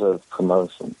terms of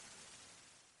promotion.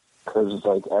 Because,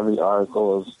 like, every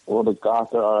article is, the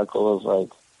Gawker article is,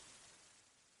 like,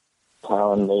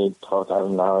 Tao Lin made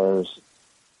 $12,000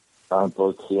 on a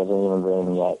book he hasn't even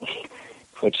written yet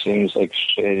which seems like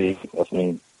shitty of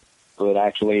me. But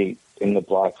actually, in the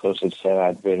blog post, it said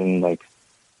I'd written like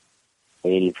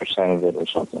 80% of it or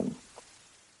something.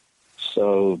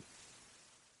 So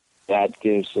that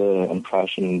gives the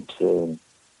impression to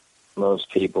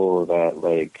most people that,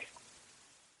 like,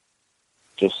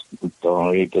 just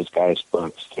don't read this guy's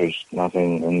books. There's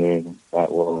nothing in there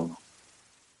that will...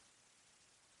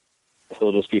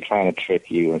 He'll just be trying to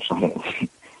trick you or something.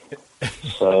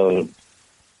 So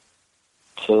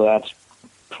that's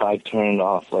probably turned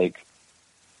off, like,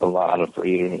 a lot of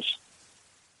readers.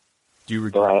 Do you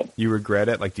regret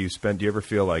it? Like, do you ever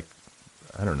feel like,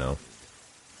 I don't know.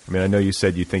 I mean, I know you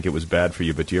said you think it was bad for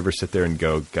you, but do you ever sit there and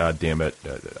go, God damn it,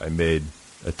 I made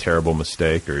a terrible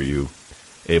mistake, or are you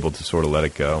able to sort of let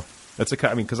it go? That's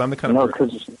because I'm the kind of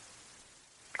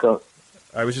go.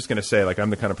 I was just going to say, like, I'm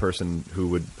the kind of person who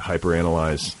would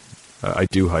hyperanalyze. I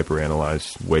do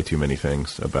hyperanalyze way too many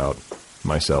things about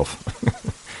myself.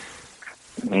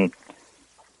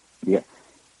 Yeah.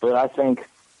 But I think,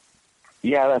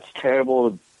 yeah, that's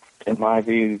terrible in my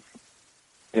view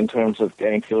in terms of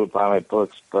getting people to buy my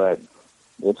books, but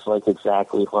it's, like,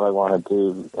 exactly what I want to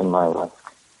do in my life.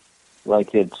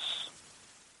 Like,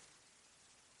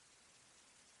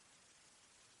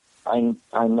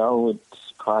 I know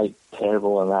it's probably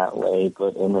terrible in that way,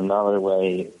 but in another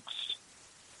way, it's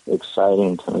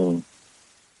exciting to me.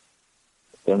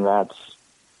 And that's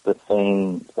the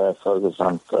thing that I focus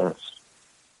on first.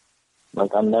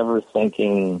 Like, I'm never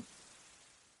thinking,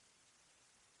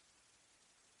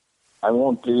 I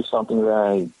won't do something that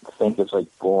I think is, like,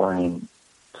 boring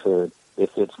if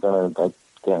it's going to, like,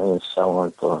 get me to sell more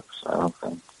books. I don't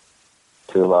think.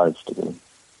 To a large degree.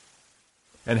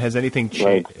 And has anything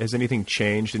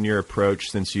changed in your approach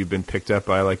since you've been picked up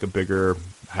by, like, a bigger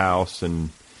house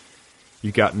and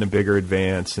you've gotten a bigger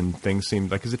advance and things seem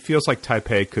like, because it feels like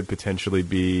Taipei could potentially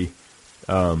be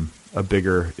a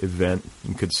bigger event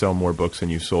and could sell more books than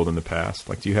you've sold in the past.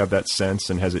 Like, do you have that sense,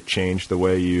 and has it changed the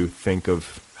way you think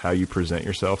of how you present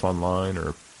yourself online?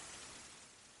 Or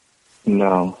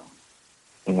No,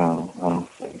 I don't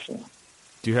think so.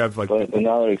 Do you have, like... But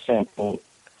another example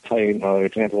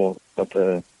of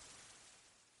the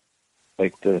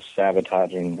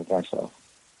sabotaging of myself.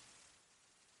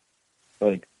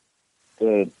 Like,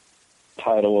 the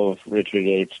title of Richard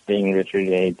Yates being Richard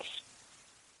Yates,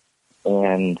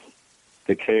 and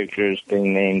the characters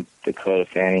being named Dakota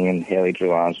Fanning and Haley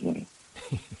Joel Osment.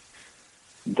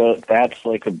 That's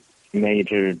like a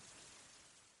major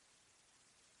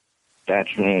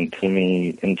detriment to me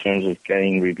in terms of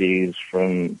getting reviews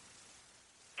from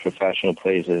professional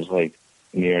places like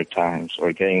New York Times,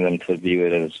 or getting them to view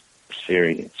it as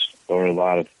serious, or a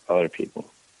lot of other people.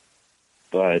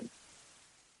 But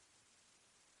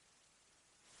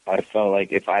I felt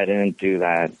like if I didn't do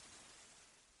that,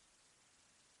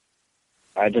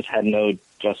 I just had no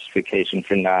justification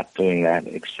for not doing that,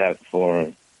 except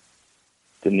for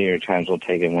the New York Times will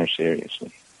take it more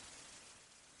seriously.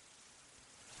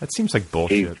 That seems like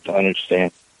bullshit. To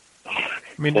understand.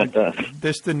 I mean,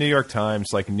 this the New York Times,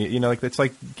 like, you know, like, it's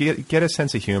like get a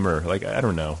sense of humor. Like, I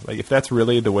don't know, like, if that's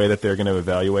really the way that they're going to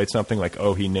evaluate something, like,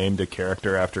 oh, he named a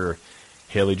character after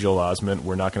Haley Joel Osment,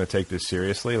 we're not going to take this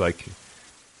seriously. Like,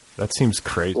 that seems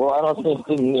crazy. Well, I don't think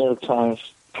the New York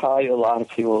Times, probably a lot of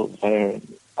people there,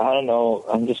 I don't know,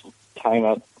 I'm just talking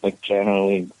about, like,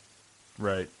 generally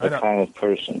right. the kind of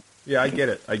person. Yeah, I get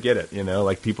it. You know,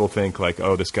 like, people think, like,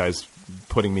 oh, this guy's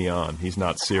putting me on. He's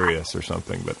not serious or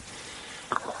something, but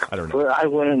I don't know. But I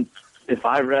wouldn't, if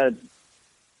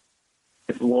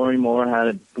Lori Moore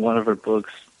had one of her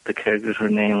books, the characters were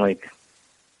named, like,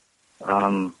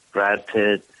 Brad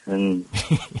Pitt and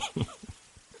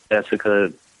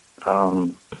Jessica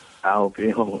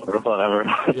Albiol or whatever.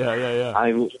 Yeah.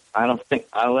 I don't think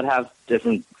I would have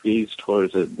different views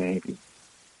towards it, maybe.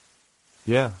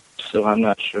 Yeah. So I'm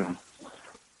not sure.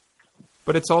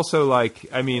 But it's also like,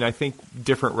 I mean, I think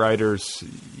different writers,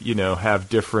 you know, have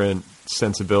different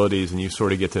sensibilities, and you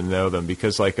sort of get to know them,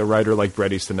 because, like, a writer like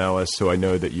Bret Easton Ellis, who I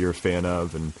know that you're a fan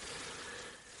of and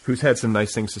who's had some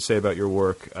nice things to say about your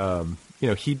work, you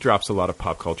know, he drops a lot of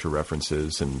pop culture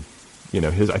references, and, you know,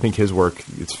 I think his work,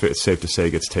 it's safe to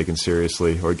say, gets taken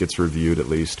seriously, or gets reviewed at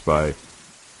least by,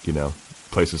 you know,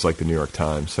 places like the New York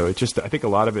Times. So it just, I think a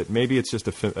lot of it, maybe it's just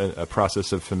a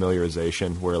process of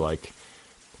familiarization where, like,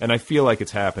 and I feel like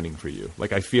it's happening for you.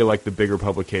 Like, I feel like the bigger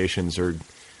publications are,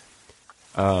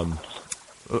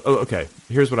 okay,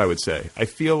 here's what I would say. I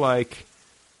feel like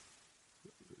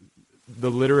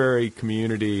the literary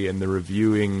community and the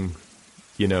reviewing,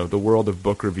 you know, the world of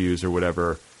book reviews or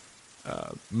whatever,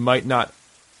 might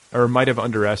have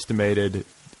underestimated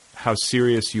how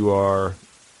serious you are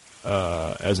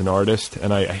as an artist,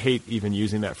 and I hate even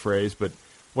using that phrase, but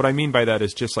what I mean by that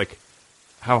is just like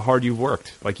how hard you've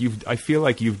worked. Like I feel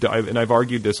like and I've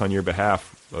argued this on your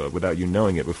behalf without you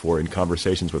knowing it before in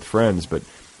conversations with friends, but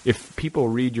if people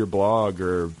read your blog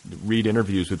or read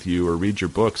interviews with you or read your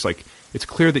books, like it's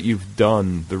clear that you've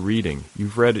done the reading.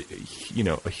 You've read,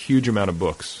 a huge amount of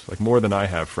books, like more than I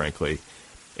have, frankly.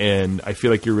 And I feel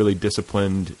like you're really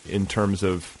disciplined in terms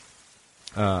of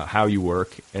how you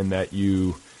work, and that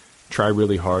you try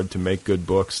really hard to make good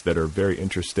books that are very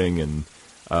interesting and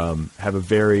have a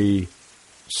very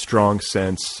strong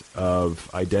sense of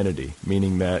identity,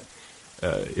 meaning that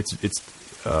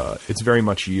it's very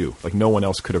much you. Like no one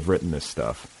else could have written this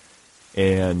stuff.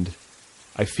 And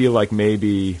I feel like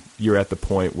maybe you're at the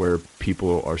point where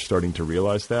people are starting to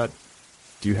realize that.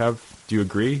 Do you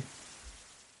agree?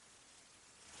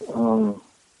 I don't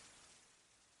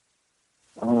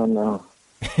know.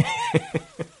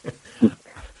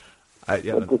 But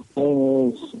the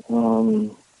thing is,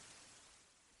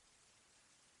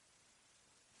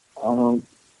 I don't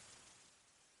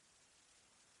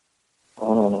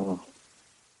know.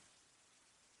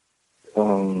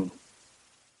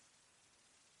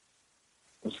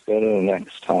 Let's go to the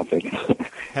next topic.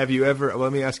 Have you ever?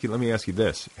 Let me ask you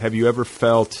this: have you ever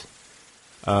felt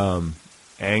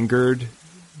angered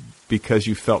because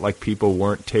you felt like people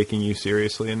weren't taking you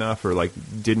seriously enough, or like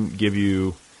didn't give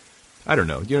you? I don't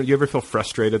know. You ever feel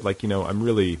frustrated? Like, I'm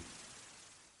really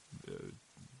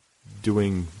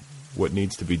doing what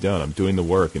needs to be done. I'm doing the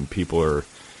work, and people are,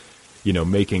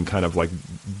 making kind of like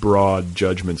broad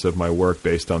judgments of my work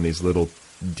based on these little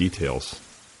details.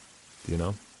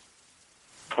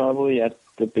 Probably at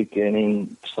the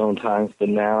beginning sometimes, but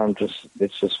now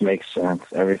it just makes sense.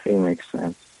 Everything makes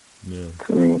sense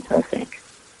to me, I think.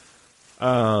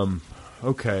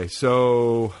 Okay,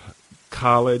 so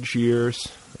college years,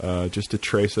 just to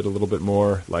trace it a little bit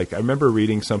more. Like I remember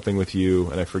reading something with you,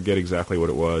 and I forget exactly what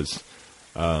it was,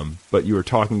 but you were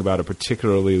talking about a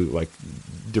particularly like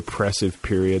depressive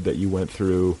period that you went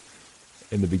through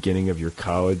in the beginning of your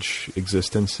college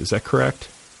existence. Is that correct?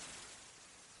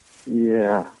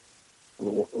 Yeah.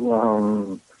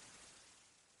 Well,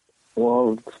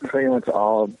 it's pretty much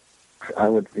all. I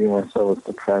would view myself as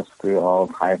depressed through all of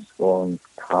high school and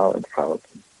college, probably.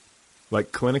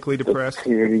 Like clinically depressed? The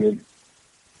period,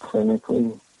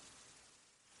 clinically.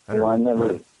 I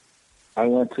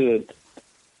went to a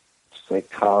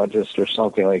psychologist or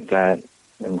something like that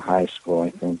in high school, I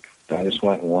think. I just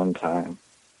went one time.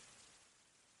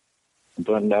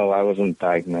 But no, I wasn't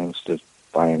diagnosed as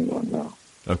by anyone, no.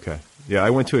 Okay. Yeah, I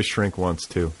went to a shrink once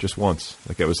too, just once.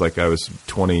 Like it was like I was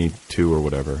 22 or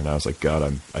whatever, and I was like,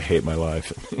 God, I hate my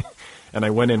life. And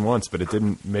I went in once, but it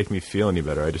didn't make me feel any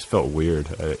better. I just felt weird.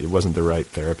 It wasn't the right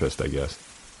therapist, I guess.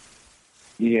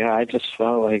 Yeah, I just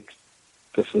felt like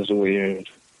this is weird.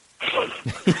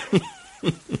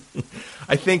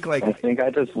 I think I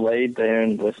just laid there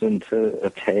and listened to a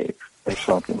tape or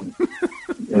something.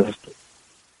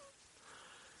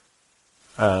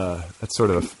 That's sort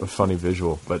of a funny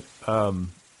visual, but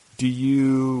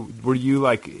were you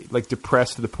like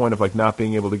depressed to the point of like not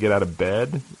being able to get out of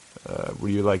bed? Were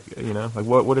you like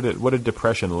what did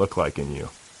depression look like in you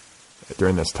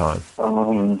during this time?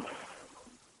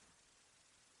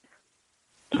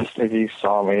 Just if you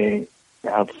saw me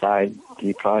outside,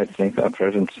 you probably think that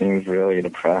person seems really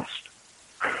depressed.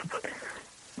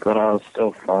 But I was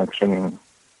still functioning.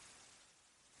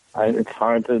 It's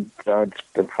hard to judge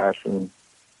depression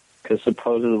because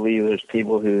supposedly there's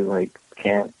people who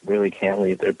can't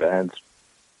leave their beds,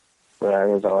 but I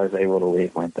was always able to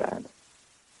leave my bed.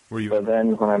 But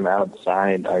then when I'm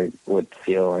outside, I would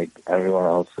feel like everyone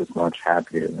else is much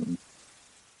happier than me.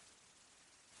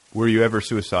 Were you ever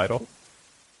suicidal?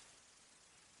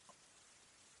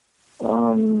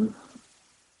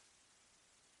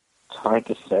 It's hard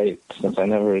to say since I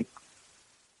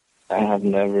have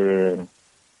never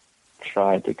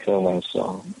tried to kill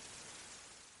myself.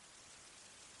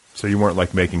 So you weren't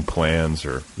like making plans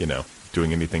or,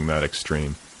 doing anything that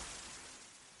extreme?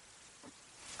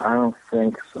 I don't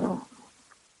think so.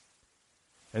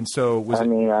 And so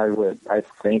I would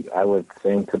think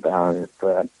about it,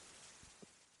 but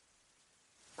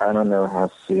I don't know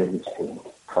how seriously.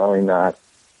 Probably not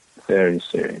very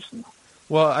seriously.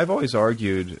 Well, I've always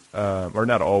argued, or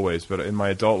not always, but in my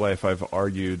adult life, I've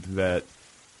argued that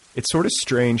it's sort of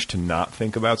strange to not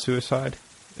think about suicide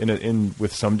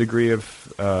with some degree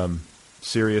of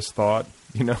serious thought,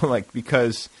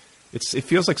 because it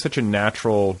feels like such a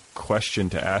natural question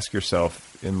to ask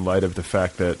yourself in light of the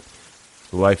fact that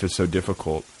life is so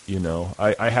difficult.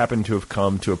 I happen to have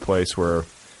come to a place where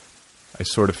I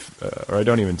sort of, or I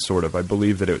don't even sort of, I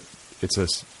believe that it's a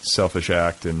selfish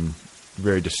act and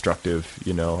very destructive.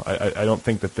 You know, I don't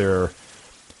think that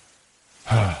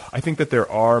I think that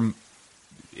there are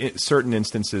certain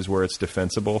instances where it's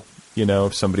defensible. You know,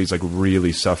 if somebody's like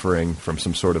really suffering from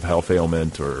some sort of health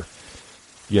ailment, or,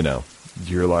 you know,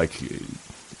 you're like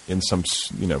in some,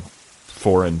 you know,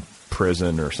 foreign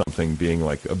prison or something being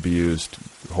like abused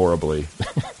horribly.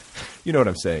 You know what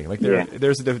I'm saying? Like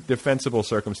there's defensible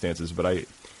circumstances, but I've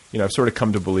sort of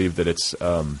come to believe that it's,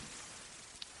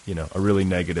 you know, a really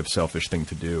negative, selfish thing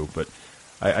to do. But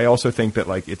I also think that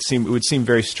like it would seem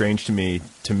very strange to me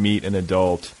to meet an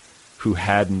adult who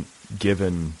hadn't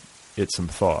given it some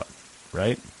thought,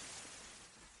 right?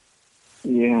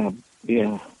 Yeah.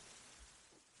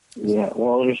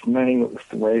 Well, there's many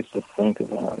ways to think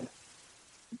about it,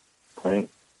 right?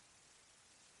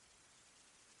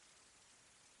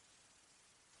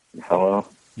 Hello?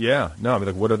 Yeah. No, I mean,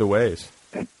 like, what are the ways?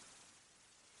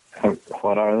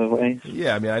 What are the ways?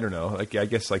 Yeah, I mean, I don't know. Like, I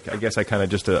guess I kind of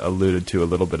just alluded to a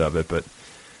little bit of it, but,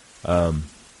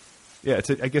 yeah,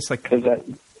 I guess like. Cause go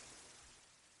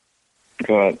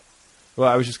ahead. Well,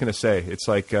 I was just going to say, it's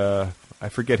like, I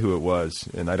forget who it was,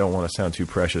 and I don't want to sound too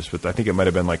precious, but I think it might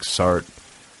have been like Sartre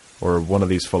or one of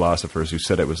these philosophers who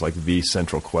said it was like the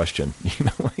central question, you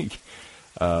know, like,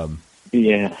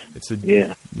 yeah,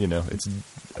 you know, it's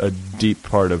a deep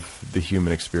part of the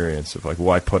human experience of like,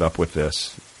 why put up with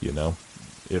this, you know,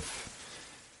 if,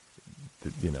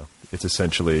 you know, it's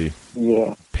essentially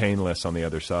painless on the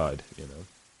other side, you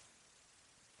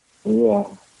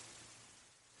know?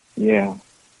 Yeah.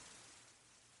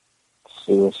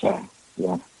 Suicide.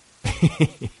 Yeah.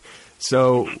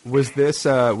 So was this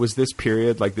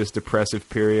period, like this depressive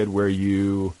period, where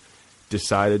you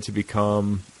decided to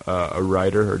become a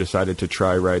writer or decided to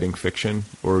try writing fiction,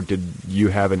 or did you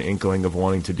have an inkling of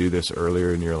wanting to do this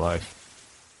earlier in your life?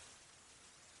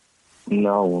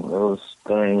 No, it was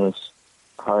during this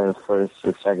probably the first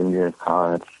or second year of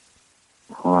college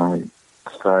when I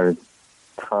started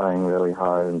trying really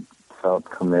hard and felt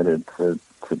committed to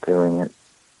doing it.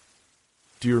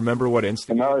 Do you remember what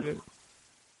instigated it?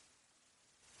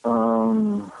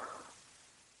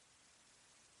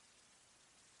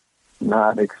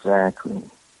 Not exactly.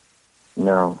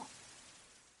 No.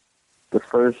 The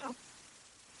first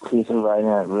piece of writing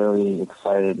that really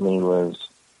excited me was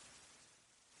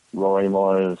Roy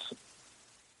Moore's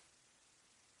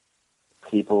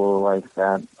People Like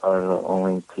That Are the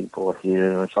Only People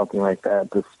Here, or something like that.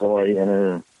 The story in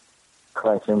a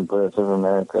collection, Birds of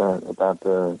America, about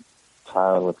the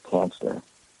child with cancer.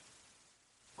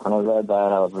 When I read that,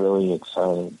 I was really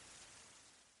excited.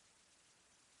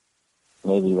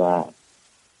 Maybe that.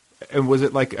 And was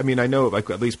it like, I mean, I know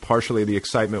like at least partially the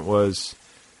excitement was,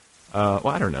 well,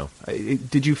 I don't know.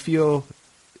 Did you feel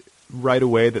right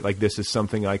away that like this is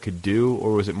something I could do,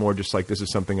 or was it more just like this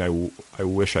is something I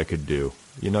wish I could do?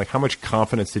 You know, like how much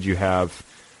confidence did you have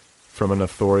from an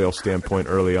authorial standpoint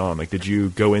early on? Like, did you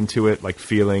go into it like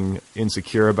feeling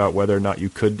insecure about whether or not you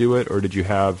could do it, or did you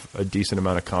have a decent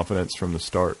amount of confidence from the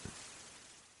start?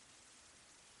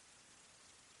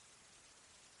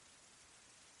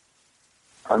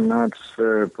 I'm not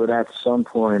sure, but at some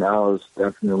point I was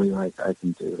definitely like, I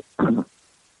can do it.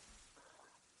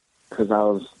 Because I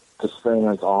was just spending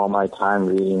like all my time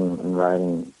reading and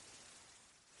writing.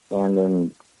 And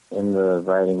then in the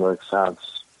writing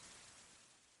workshops,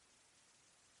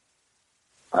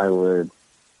 I would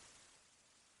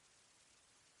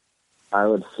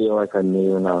feel like I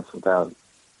knew enough about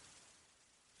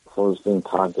what was being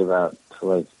talked about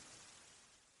to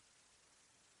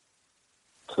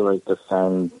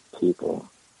defend people,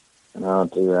 and I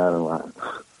don't do that a lot.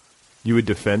 You would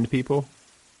defend people?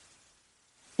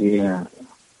 Yeah.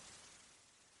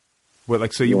 What,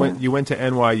 like, so you went to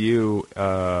NYU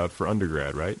for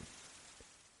undergrad, right?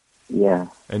 Yeah.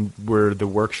 And were the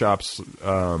workshops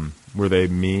were they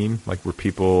mean? Like, were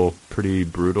people pretty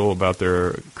brutal about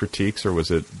their critiques, or was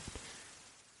it?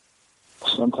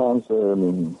 Sometimes they're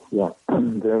mean. Yeah,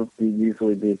 there would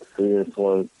usually be 3 or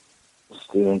 4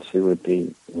 students who would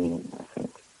be mean, I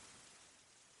think.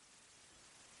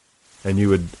 And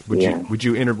would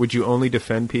you only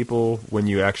defend people when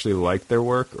you actually liked their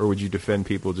work, or would you defend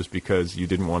people just because you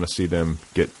didn't want to see them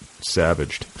get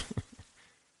savaged?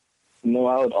 No,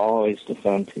 I would always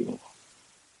defend people.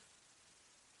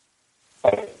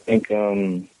 I think,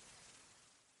 I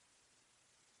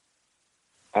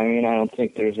don't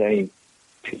think there's any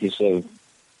piece of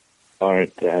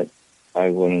art that I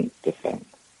wouldn't defend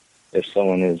if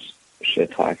someone is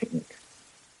shit-talking.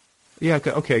 Yeah,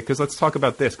 okay, because let's talk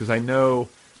about this, because I know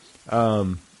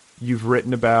you've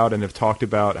written about and have talked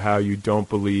about how you don't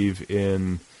believe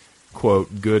in,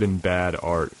 quote, good and bad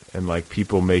art, and like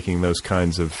people making those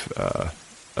kinds of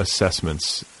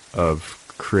assessments of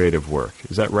creative work.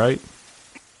 Is that right?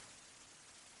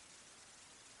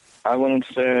 I wouldn't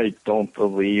say I don't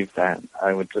believe that.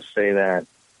 I would just say that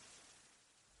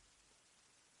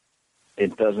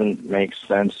it doesn't make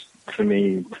sense to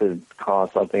me to call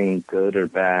something good or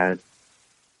bad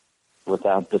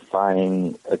without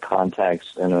defining a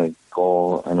context and a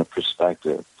goal and a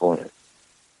perspective for it.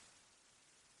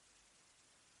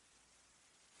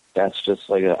 That's just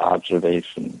like an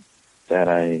observation that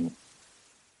I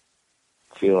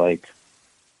feel like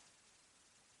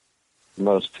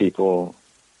most people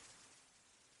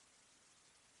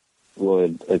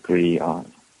would agree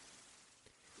on.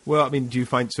 Well, I mean,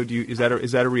 is that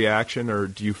a reaction, or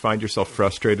do you find yourself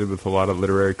frustrated with a lot of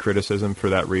literary criticism for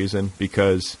that reason,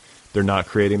 because they're not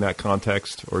creating that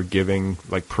context or giving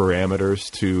like parameters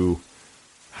to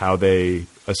how they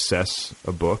assess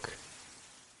a book?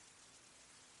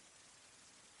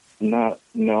 No,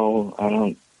 I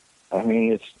don't. I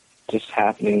mean, it's just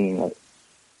happening.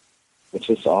 It's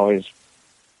just always.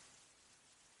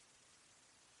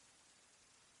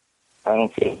 I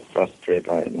don't feel frustrated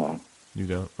by it now. You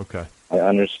don't? Okay. I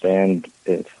understand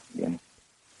it. Yeah.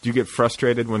 Do you get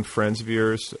frustrated when friends of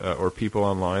yours or people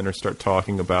online or start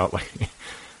talking about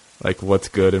like what's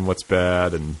good and what's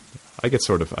bad? And I get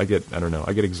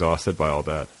exhausted by all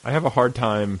that. I have a hard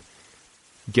time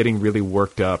getting really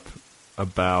worked up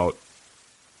about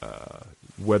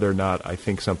whether or not I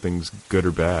think something's good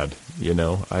or bad. You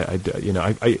know, I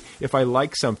if I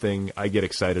like something, I get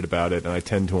excited about it, and I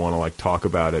tend to want to like talk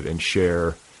about it and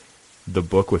share the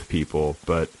book with people.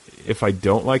 But if I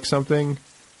don't like something,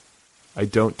 I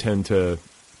don't tend to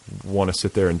want to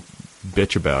sit there and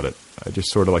bitch about it. I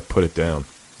just sort of like put it down,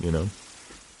 you know?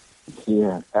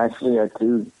 Yeah, actually, I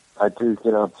do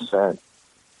get upset.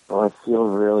 Well, I feel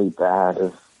really bad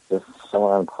if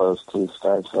someone I'm close to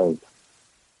starts like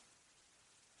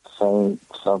saying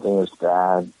something is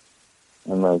bad,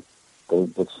 and like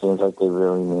it seems like they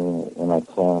really mean it, and I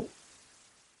can't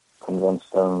convince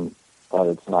them that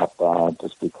it's not bad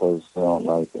just because they don't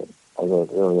like it. I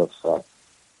get really upset.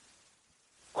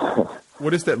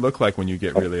 What does that look like when you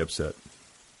get really upset?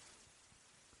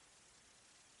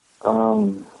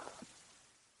 All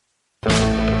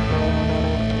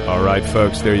right,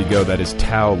 folks, there you go. That is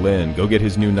Tao Lin. Go get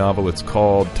his new novel. It's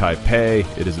called Taipei.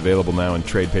 It is available now in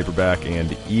trade paperback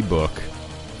and ebook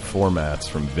formats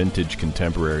from Vintage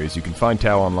Contemporaries. You can find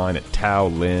Tao online at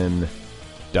taolin.info.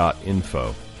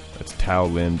 That's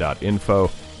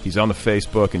taolin.info. He's on the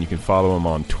Facebook, and you can follow him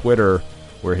on Twitter,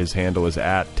 where his handle is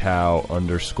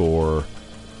 @Tao_Lin.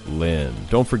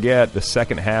 Don't forget, the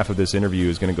second half of this interview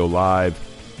is going to go live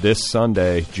this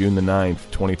Sunday, June the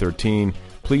 9th, 2013.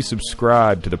 Please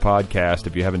subscribe to the podcast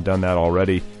if you haven't done that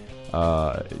already.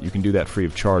 You can do that free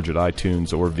of charge at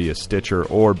iTunes or via Stitcher,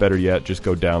 or better yet, just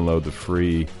go download the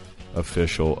free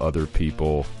official Other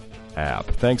People app.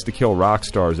 Thanks to Kill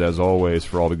Rockstars, as always,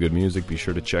 for all the good music. Be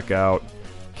sure to check out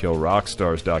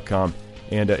killrockstars.com.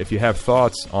 And if you have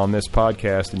thoughts on this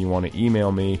podcast and you want to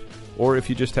email me, or if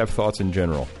you just have thoughts in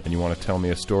general and you want to tell me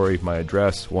a story, my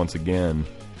address, once again,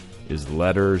 is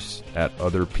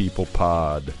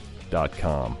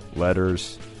letters@otherpeoplepod.com.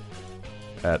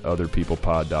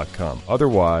 Letters@otherpeoplepod.com.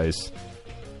 Otherwise,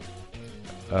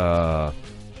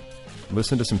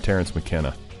 listen to some Terence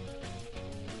McKenna.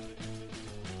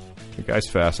 The guy's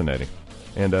fascinating.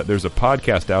 And there's a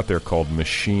podcast out there called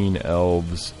Machine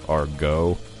Elves Are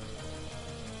Go.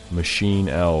 Machine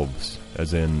Elves,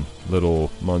 as in little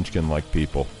munchkin-like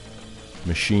people.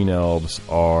 Machine Elves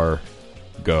Are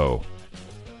Go.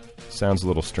 Sounds a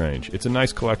little strange. It's a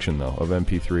nice collection, though, of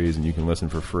MP3s, and you can listen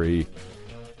for free.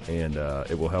 And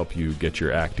it will help you get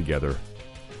your act together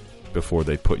before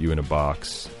they put you in a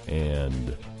box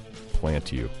and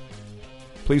plant you.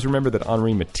 Please remember that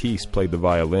Henri Matisse played the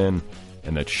violin,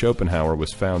 and that Schopenhauer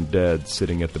was found dead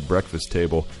sitting at the breakfast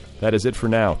table. That is it for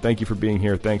now. Thank you for being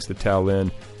here. Thanks to Tao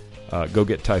Lin. Go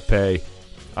get Taipei.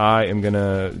 I am going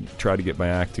to try to get my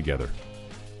act together.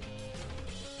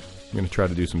 I'm going to try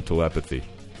to do some telepathy.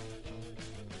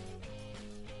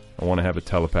 I want to have a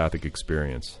telepathic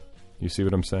experience. You see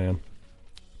what I'm saying?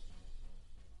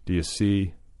 Do you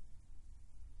see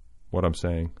what I'm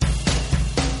saying?